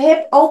here is a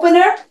hip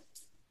opener.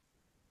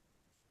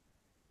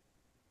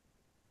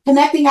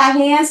 Connecting our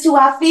hands to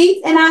our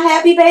feet and our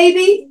happy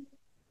baby.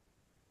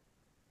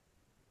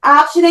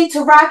 Optioning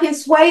to rock and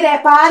sway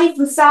that body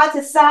from side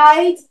to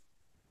side,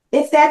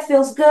 if that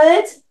feels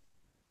good.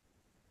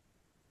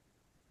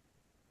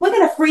 We're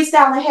going to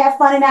freestyle and have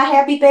fun in our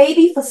happy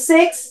baby for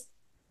 6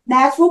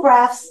 natural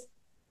breaths.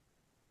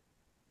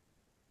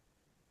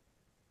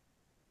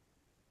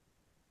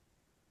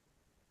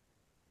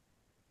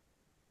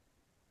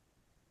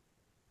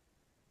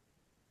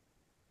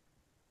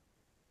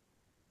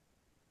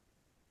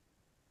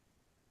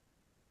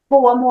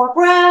 Four more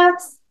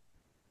breaths.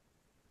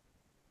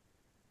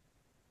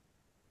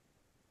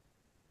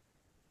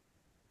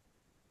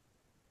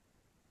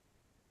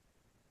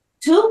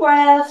 Two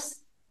breaths.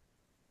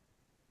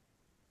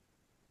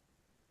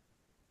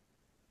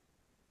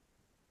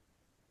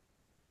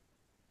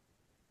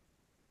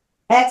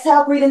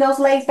 Exhale, breathing those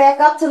legs back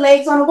up to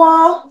legs on the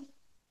wall.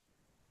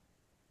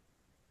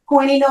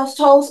 Pointing those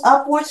toes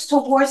upwards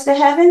towards the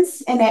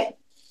heavens and that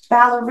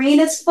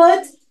ballerina's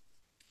foot.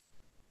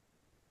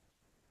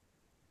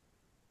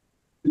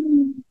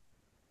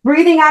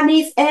 Breathing our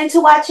knees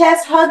into our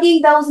chest,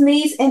 hugging those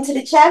knees into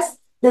the chest.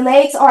 The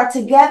legs are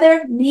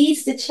together,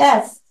 knees to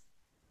chest.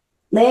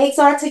 Legs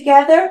are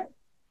together.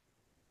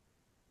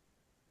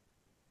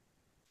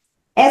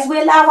 As we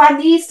allow our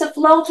knees to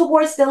flow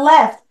towards the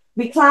left,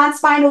 recline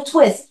spinal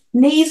twist,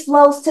 knees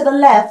flows to the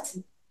left.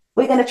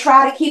 We're going to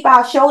try to keep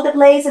our shoulder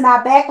blades and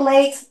our back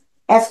legs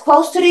as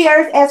close to the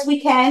earth as we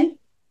can.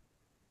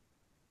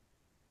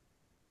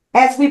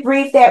 As we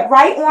breathe that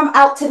right arm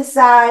out to the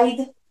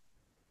side,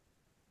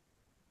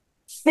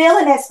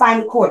 feeling that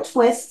spinal cord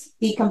twist,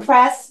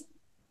 decompress.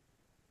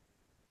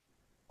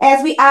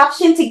 As we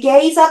option to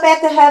gaze up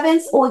at the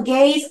heavens or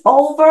gaze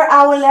over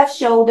our left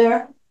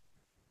shoulder.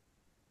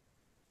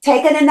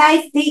 Taking a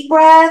nice deep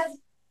breath.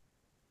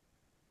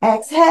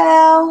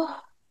 Exhale,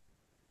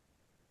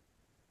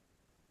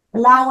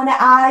 allowing the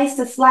eyes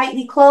to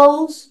slightly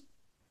close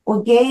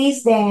or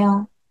gaze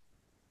down.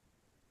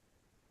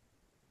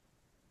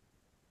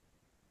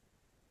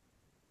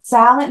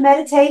 Silent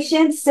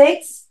meditation,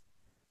 6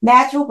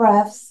 natural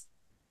breaths.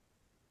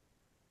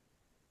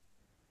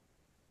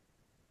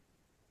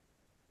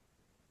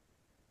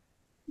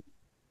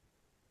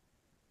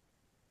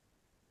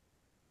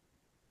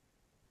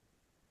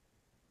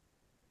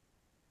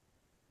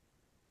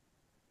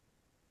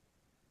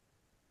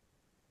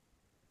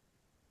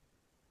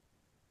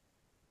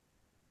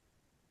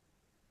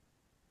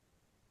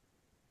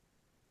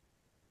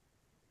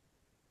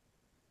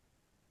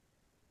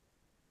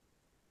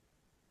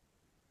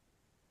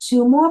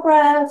 Two more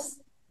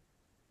breaths.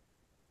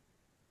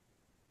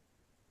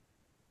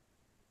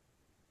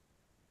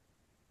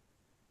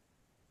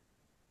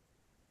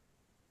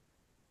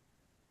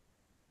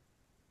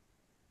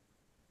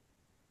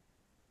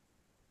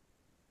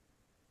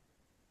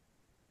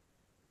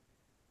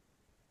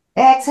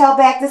 Exhale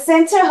back to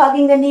center,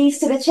 hugging the knees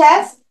to the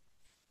chest.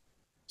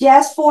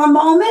 Just for a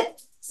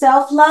moment,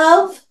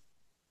 self-love.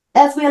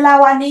 As we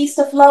allow our knees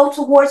to flow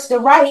towards the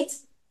right,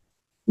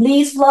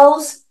 knees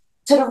flows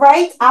to the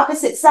right,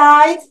 opposite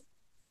side.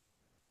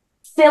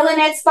 Feeling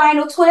that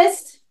spinal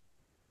twist.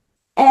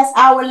 As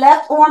our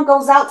left arm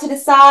goes out to the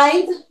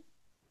side.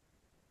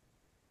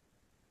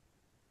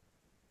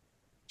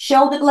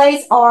 Shoulder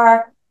blades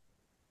are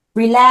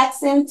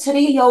relaxing to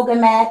the yoga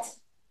mat.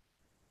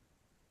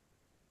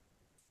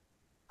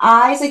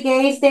 Eyes are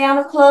gazed down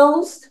or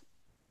closed.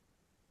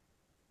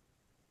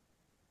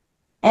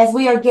 As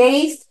we are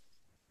gazed,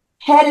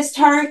 head is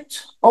turned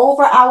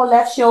over our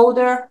left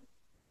shoulder,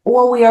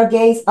 or we are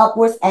gazed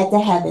upwards at the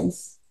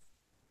heavens.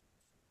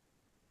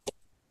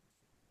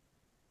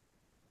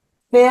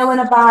 Feeling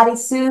the body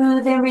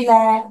soothe and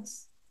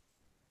relax.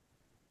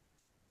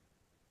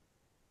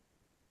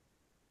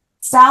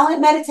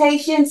 Silent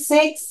meditation,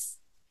 6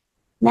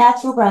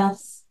 natural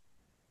breaths.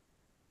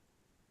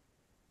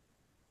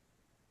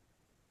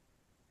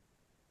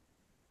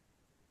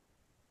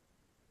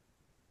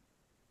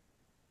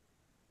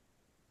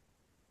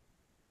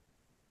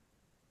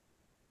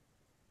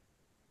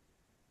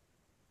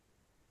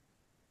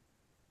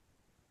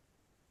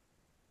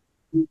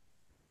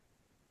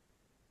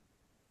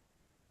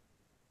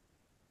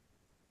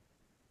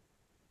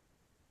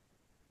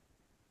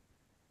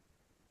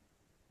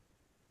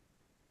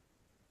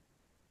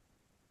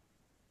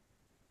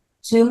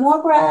 Two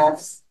more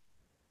breaths.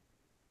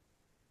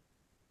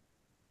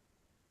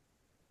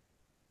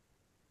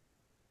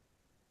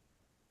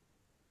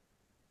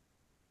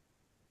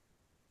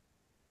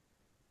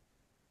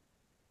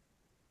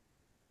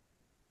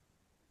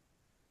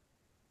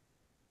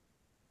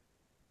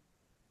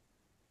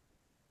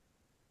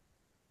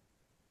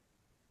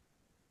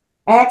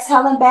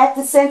 Exhaling back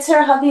to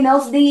center, hugging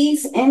those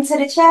knees into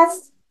the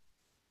chest.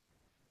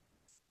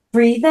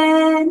 Breathe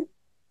in.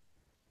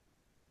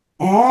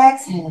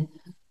 Exhale.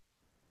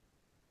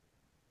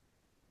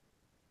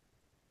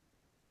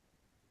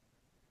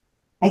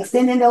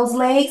 Extending those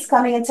legs,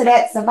 coming into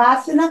that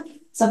Savasana.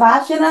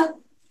 Savasana.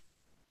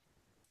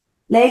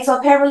 Legs are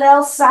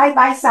parallel, side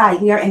by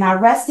side. We are in our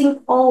resting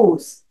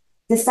pose.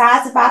 The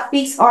sides of our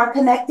feet are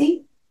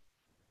connecting.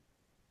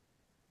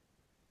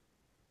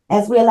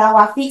 As we allow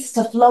our feet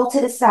to flow to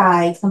the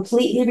sides,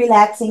 completely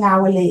relaxing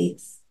our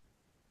legs.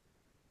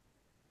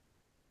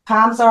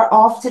 Palms are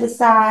off to the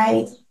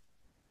side,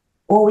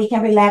 or we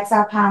can relax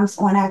our palms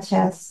on our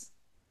chest.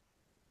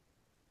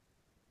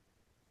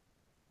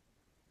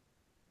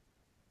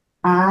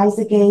 Eyes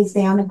are gazed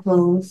down and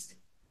closed.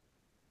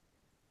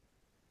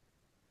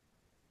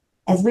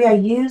 As we are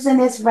using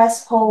this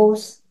rest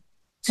pose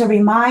to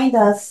remind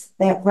us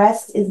that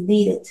rest is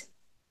needed.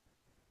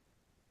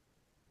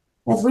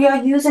 As we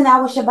are using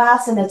our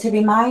Shavasana to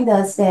remind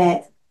us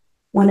that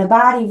when the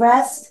body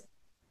rests,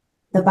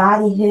 the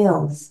body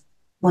heals.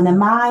 When the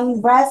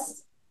mind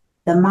rests,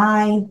 the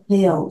mind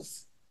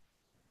heals.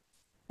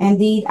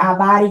 Indeed, our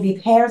body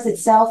repairs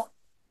itself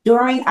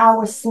during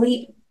our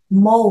sleep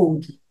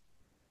mode.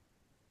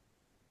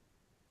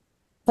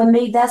 For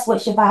me, that's what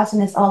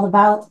Shavasana is all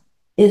about,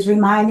 is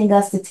reminding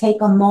us to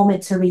take a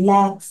moment to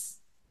relax.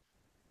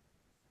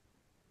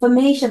 For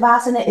me,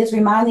 Shavasana is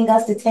reminding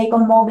us to take a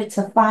moment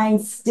to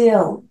find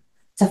still,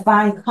 to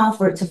find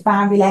comfort, to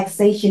find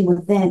relaxation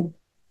within.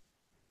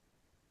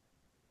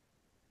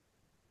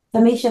 For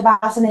me,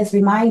 Shavasana is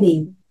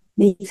reminding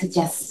me to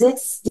just sit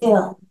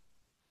still,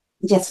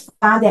 just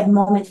find that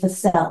moment for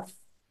self.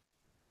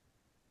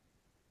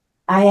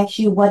 I ask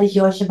you, what is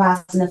your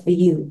Shavasana for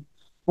you?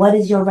 What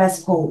is your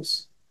rest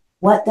pose?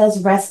 What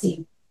does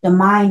resting the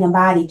mind and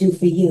body do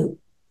for you?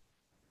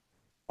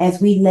 As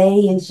we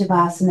lay in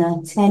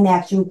Shavasana, 10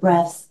 natural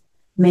breaths,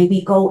 may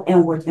we go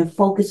inward and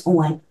focus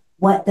on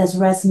what does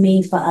rest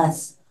mean for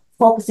us?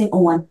 Focusing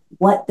on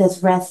what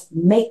does rest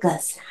make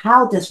us?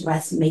 How does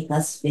rest make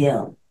us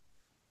feel?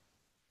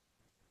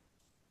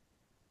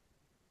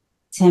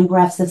 10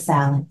 breaths of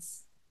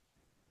silence.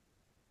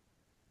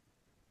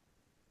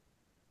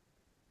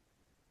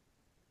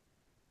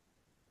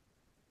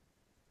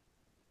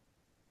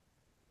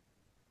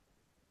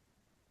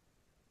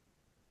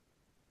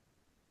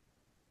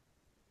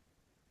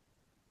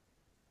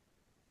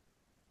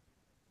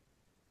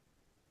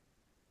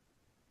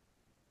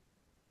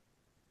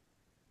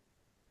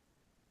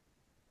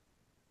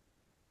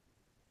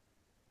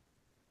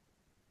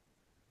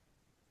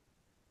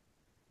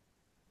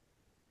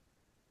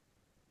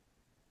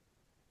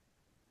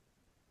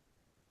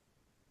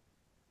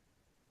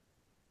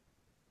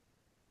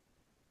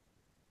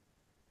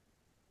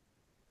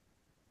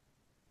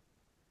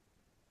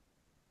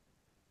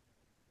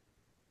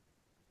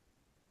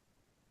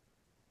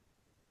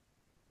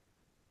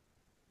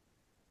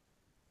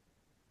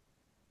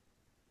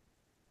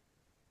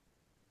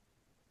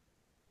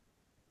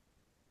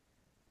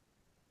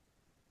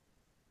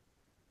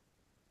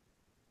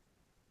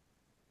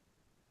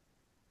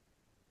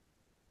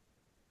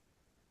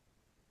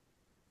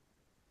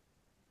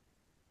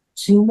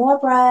 2 more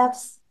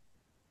breaths.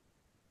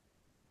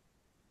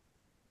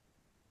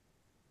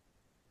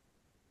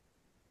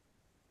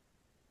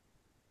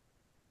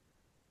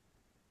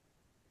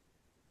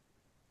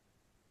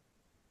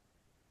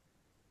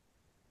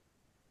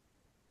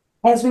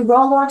 As we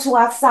roll onto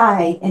our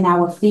side in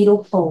our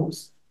fetal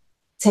pose,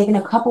 taking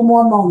a couple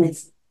more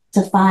moments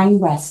to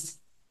find rest,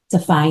 to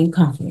find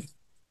comfort.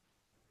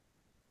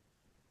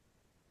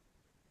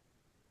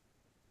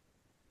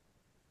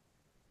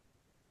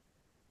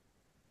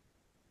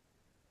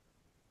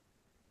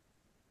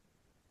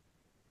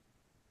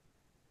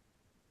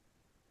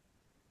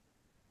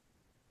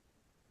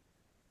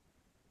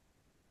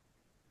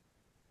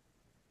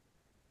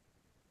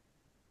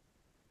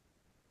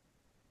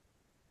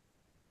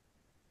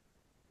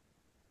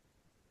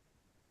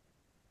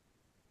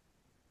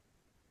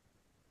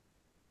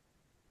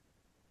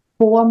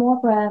 Four more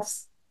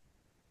breaths.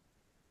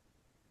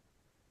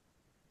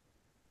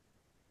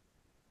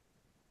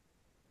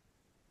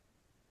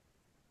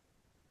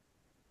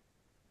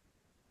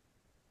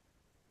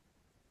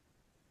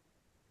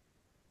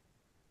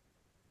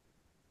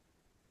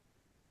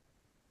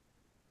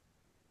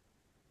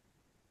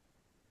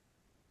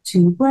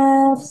 Two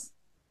breaths.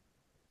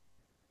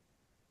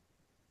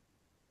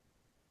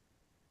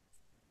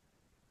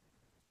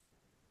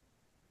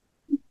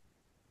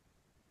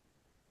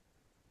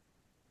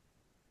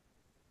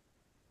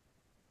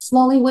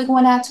 Slowly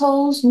wiggling our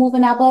toes,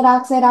 moving our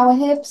buttocks at our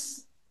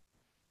hips.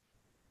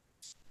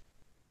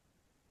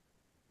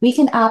 We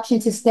can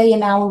option to stay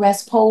in our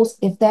rest pose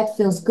if that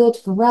feels good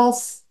for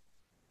us.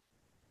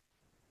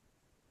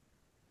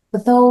 For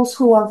those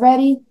who are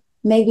ready,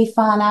 may we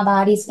find our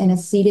bodies in a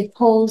seated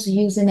pose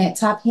using that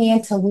top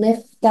hand to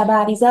lift our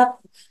bodies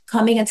up,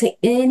 coming into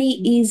any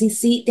easy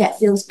seat that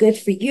feels good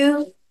for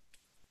you.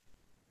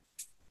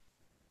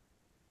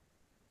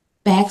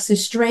 Backs are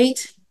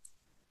straight,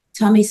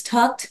 tummies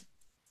tucked,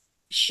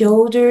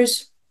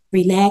 shoulders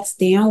relaxed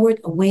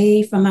downward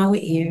away from our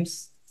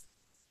ears.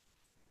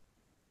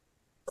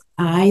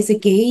 Eyes are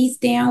gazed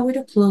downward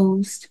or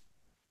closed.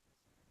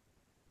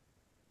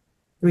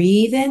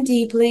 Breathe in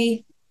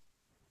deeply.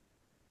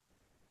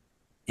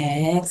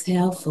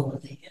 Exhale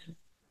fully.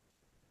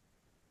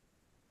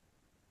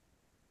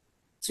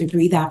 So we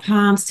breathe our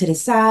palms to the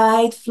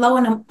side,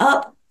 flowing them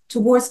up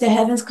towards the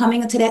heavens,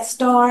 coming into that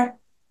star.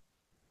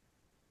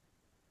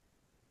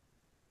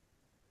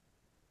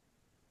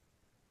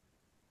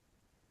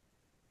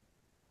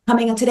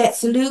 Coming into that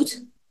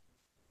salute.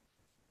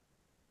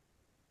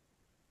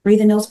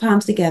 Breathing those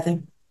palms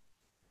together.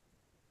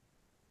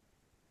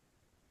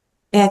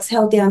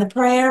 Exhale down to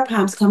prayer.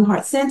 Palms come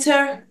heart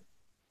center.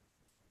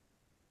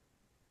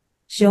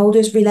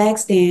 Shoulders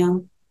relax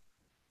down.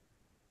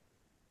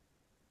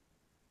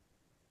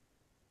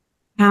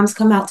 Palms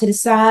come out to the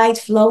side,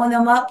 flowing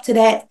them up to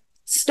that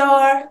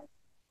star.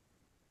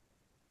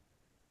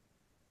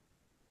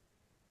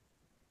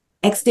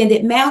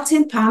 Extended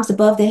mountain, palms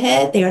above the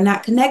head. They are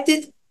not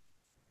connected.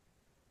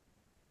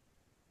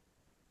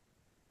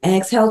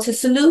 Exhale to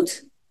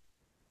salute.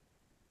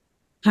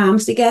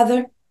 Palms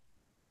together.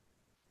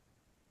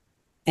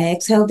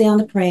 Exhale down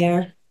to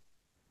prayer.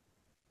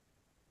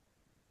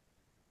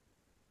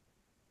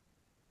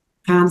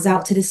 Palms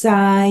out to the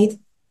side,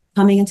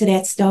 coming into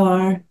that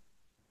star.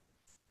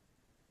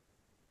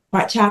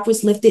 Heart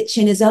chakra's lifted,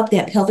 chin is up,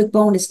 that pelvic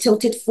bone is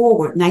tilted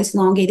forward, nice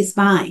elongated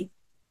spine.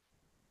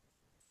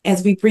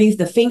 As we breathe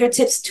the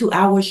fingertips to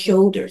our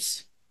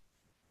shoulders.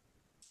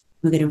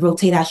 We're going to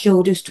rotate our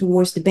shoulders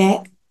towards the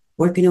back,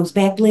 working those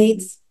back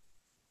blades,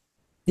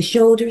 the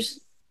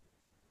shoulders,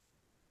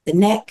 the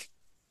neck.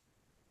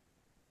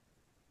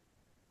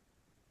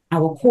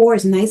 Our core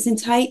is nice and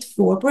tight,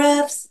 4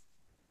 breaths.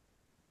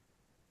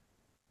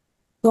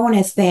 Going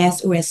as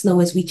fast or as slow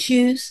as we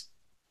choose.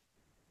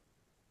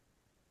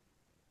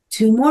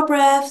 2 more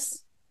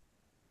breaths.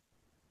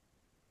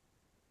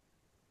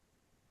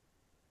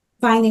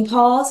 Finding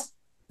pause,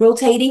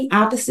 rotating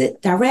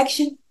opposite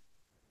direction.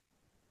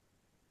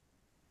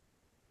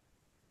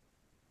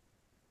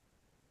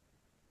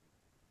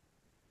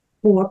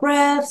 4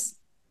 breaths.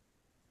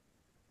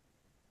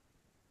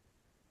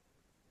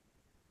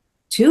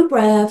 2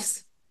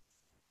 breaths.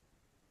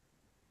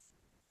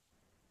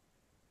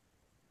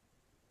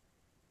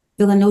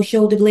 Feeling those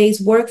shoulder blades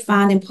work,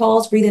 finding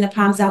pause, breathing the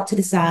palms out to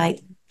the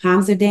side.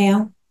 Palms are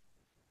down.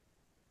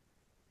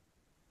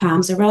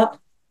 Palms are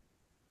up.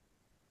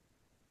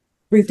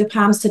 Breathe the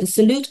palms to the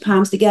salute,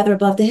 palms together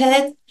above the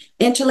head.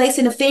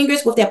 Interlacing the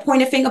fingers with that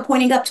pointer finger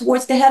pointing up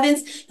towards the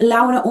heavens,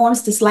 allowing the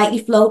arms to slightly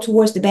flow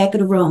towards the back of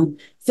the room.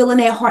 Feeling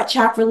that heart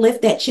chakra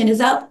lift, that chin is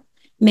up.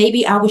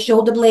 Maybe our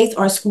shoulder blades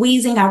are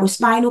squeezing our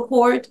spinal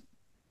cord.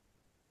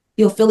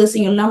 You'll feel this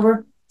in your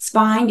lumbar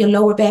spine, your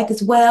lower back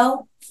as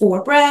well.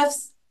 4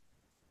 breaths.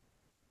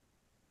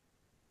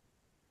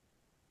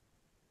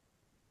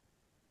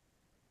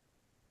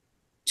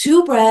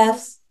 2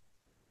 breaths.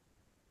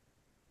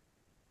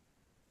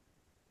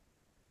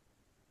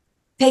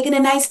 Taking a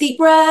nice deep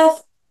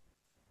breath.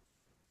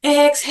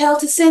 Exhale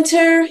to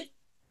center.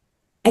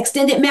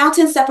 Extended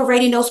mountain,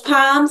 separating those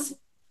palms.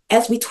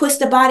 As we twist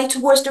the body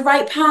towards the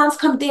right, palms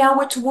come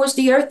downward towards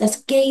the earth.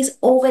 Let's gaze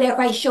over that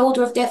right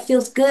shoulder if that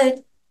feels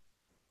good.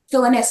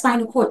 Feeling that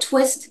spinal cord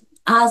twist.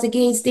 Eyes are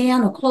gazed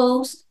down or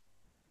closed.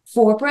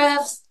 4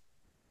 breaths.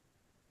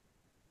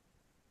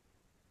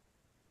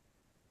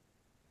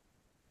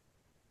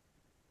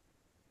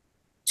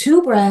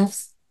 2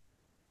 breaths.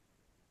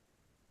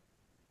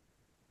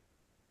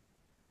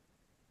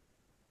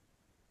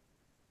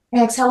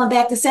 Exhaling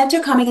back to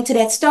center, coming into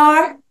that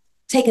star.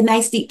 Take a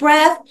nice deep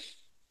breath.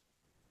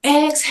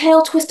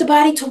 Exhale, twist the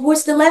body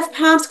towards the left.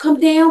 Palms come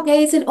down,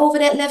 gazing over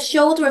that left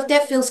shoulder if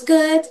that feels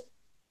good.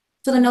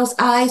 Feeling those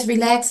eyes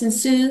relax and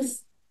soothe.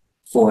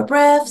 4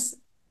 breaths.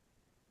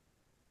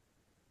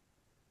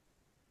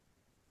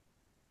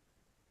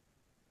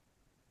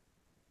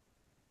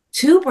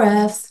 2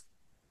 breaths.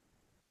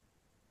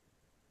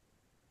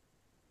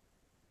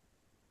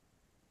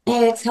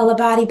 Exhale the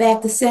body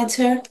back to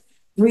center.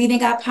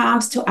 Breathing our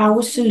palms to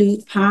our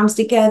salute. Palms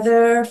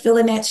together,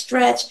 feeling that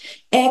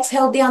stretch.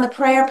 Exhale down the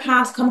prayer.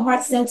 Palms come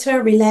heart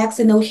center.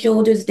 Relaxing those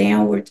shoulders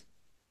downward,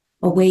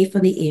 away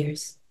from the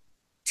ears.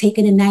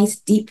 Taking a nice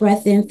deep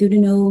breath in through the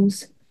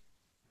nose.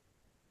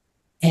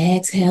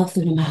 Exhale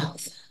through the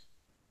mouth.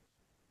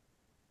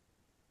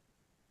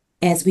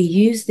 As we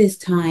use this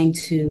time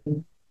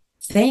to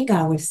thank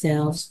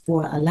ourselves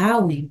for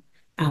allowing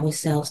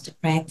ourselves to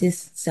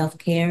practice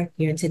self-care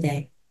here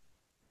today.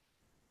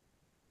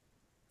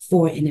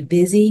 For in a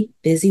busy,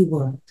 busy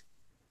world,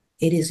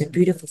 it is a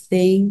beautiful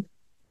thing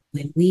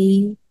when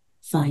we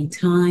find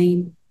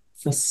time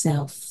for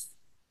self.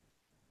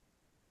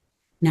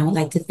 Now, I'd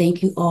like to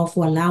thank you all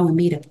for allowing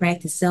me to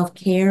practice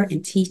self-care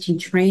and teaching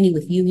training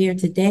with you here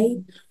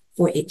today,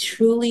 for it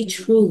truly,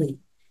 truly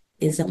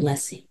is a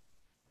blessing.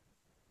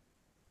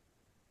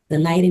 The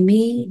light in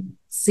me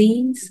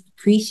sees,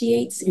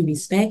 appreciates, and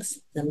respects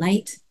the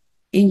light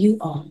in you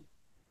all.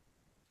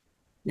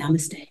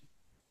 Namaste.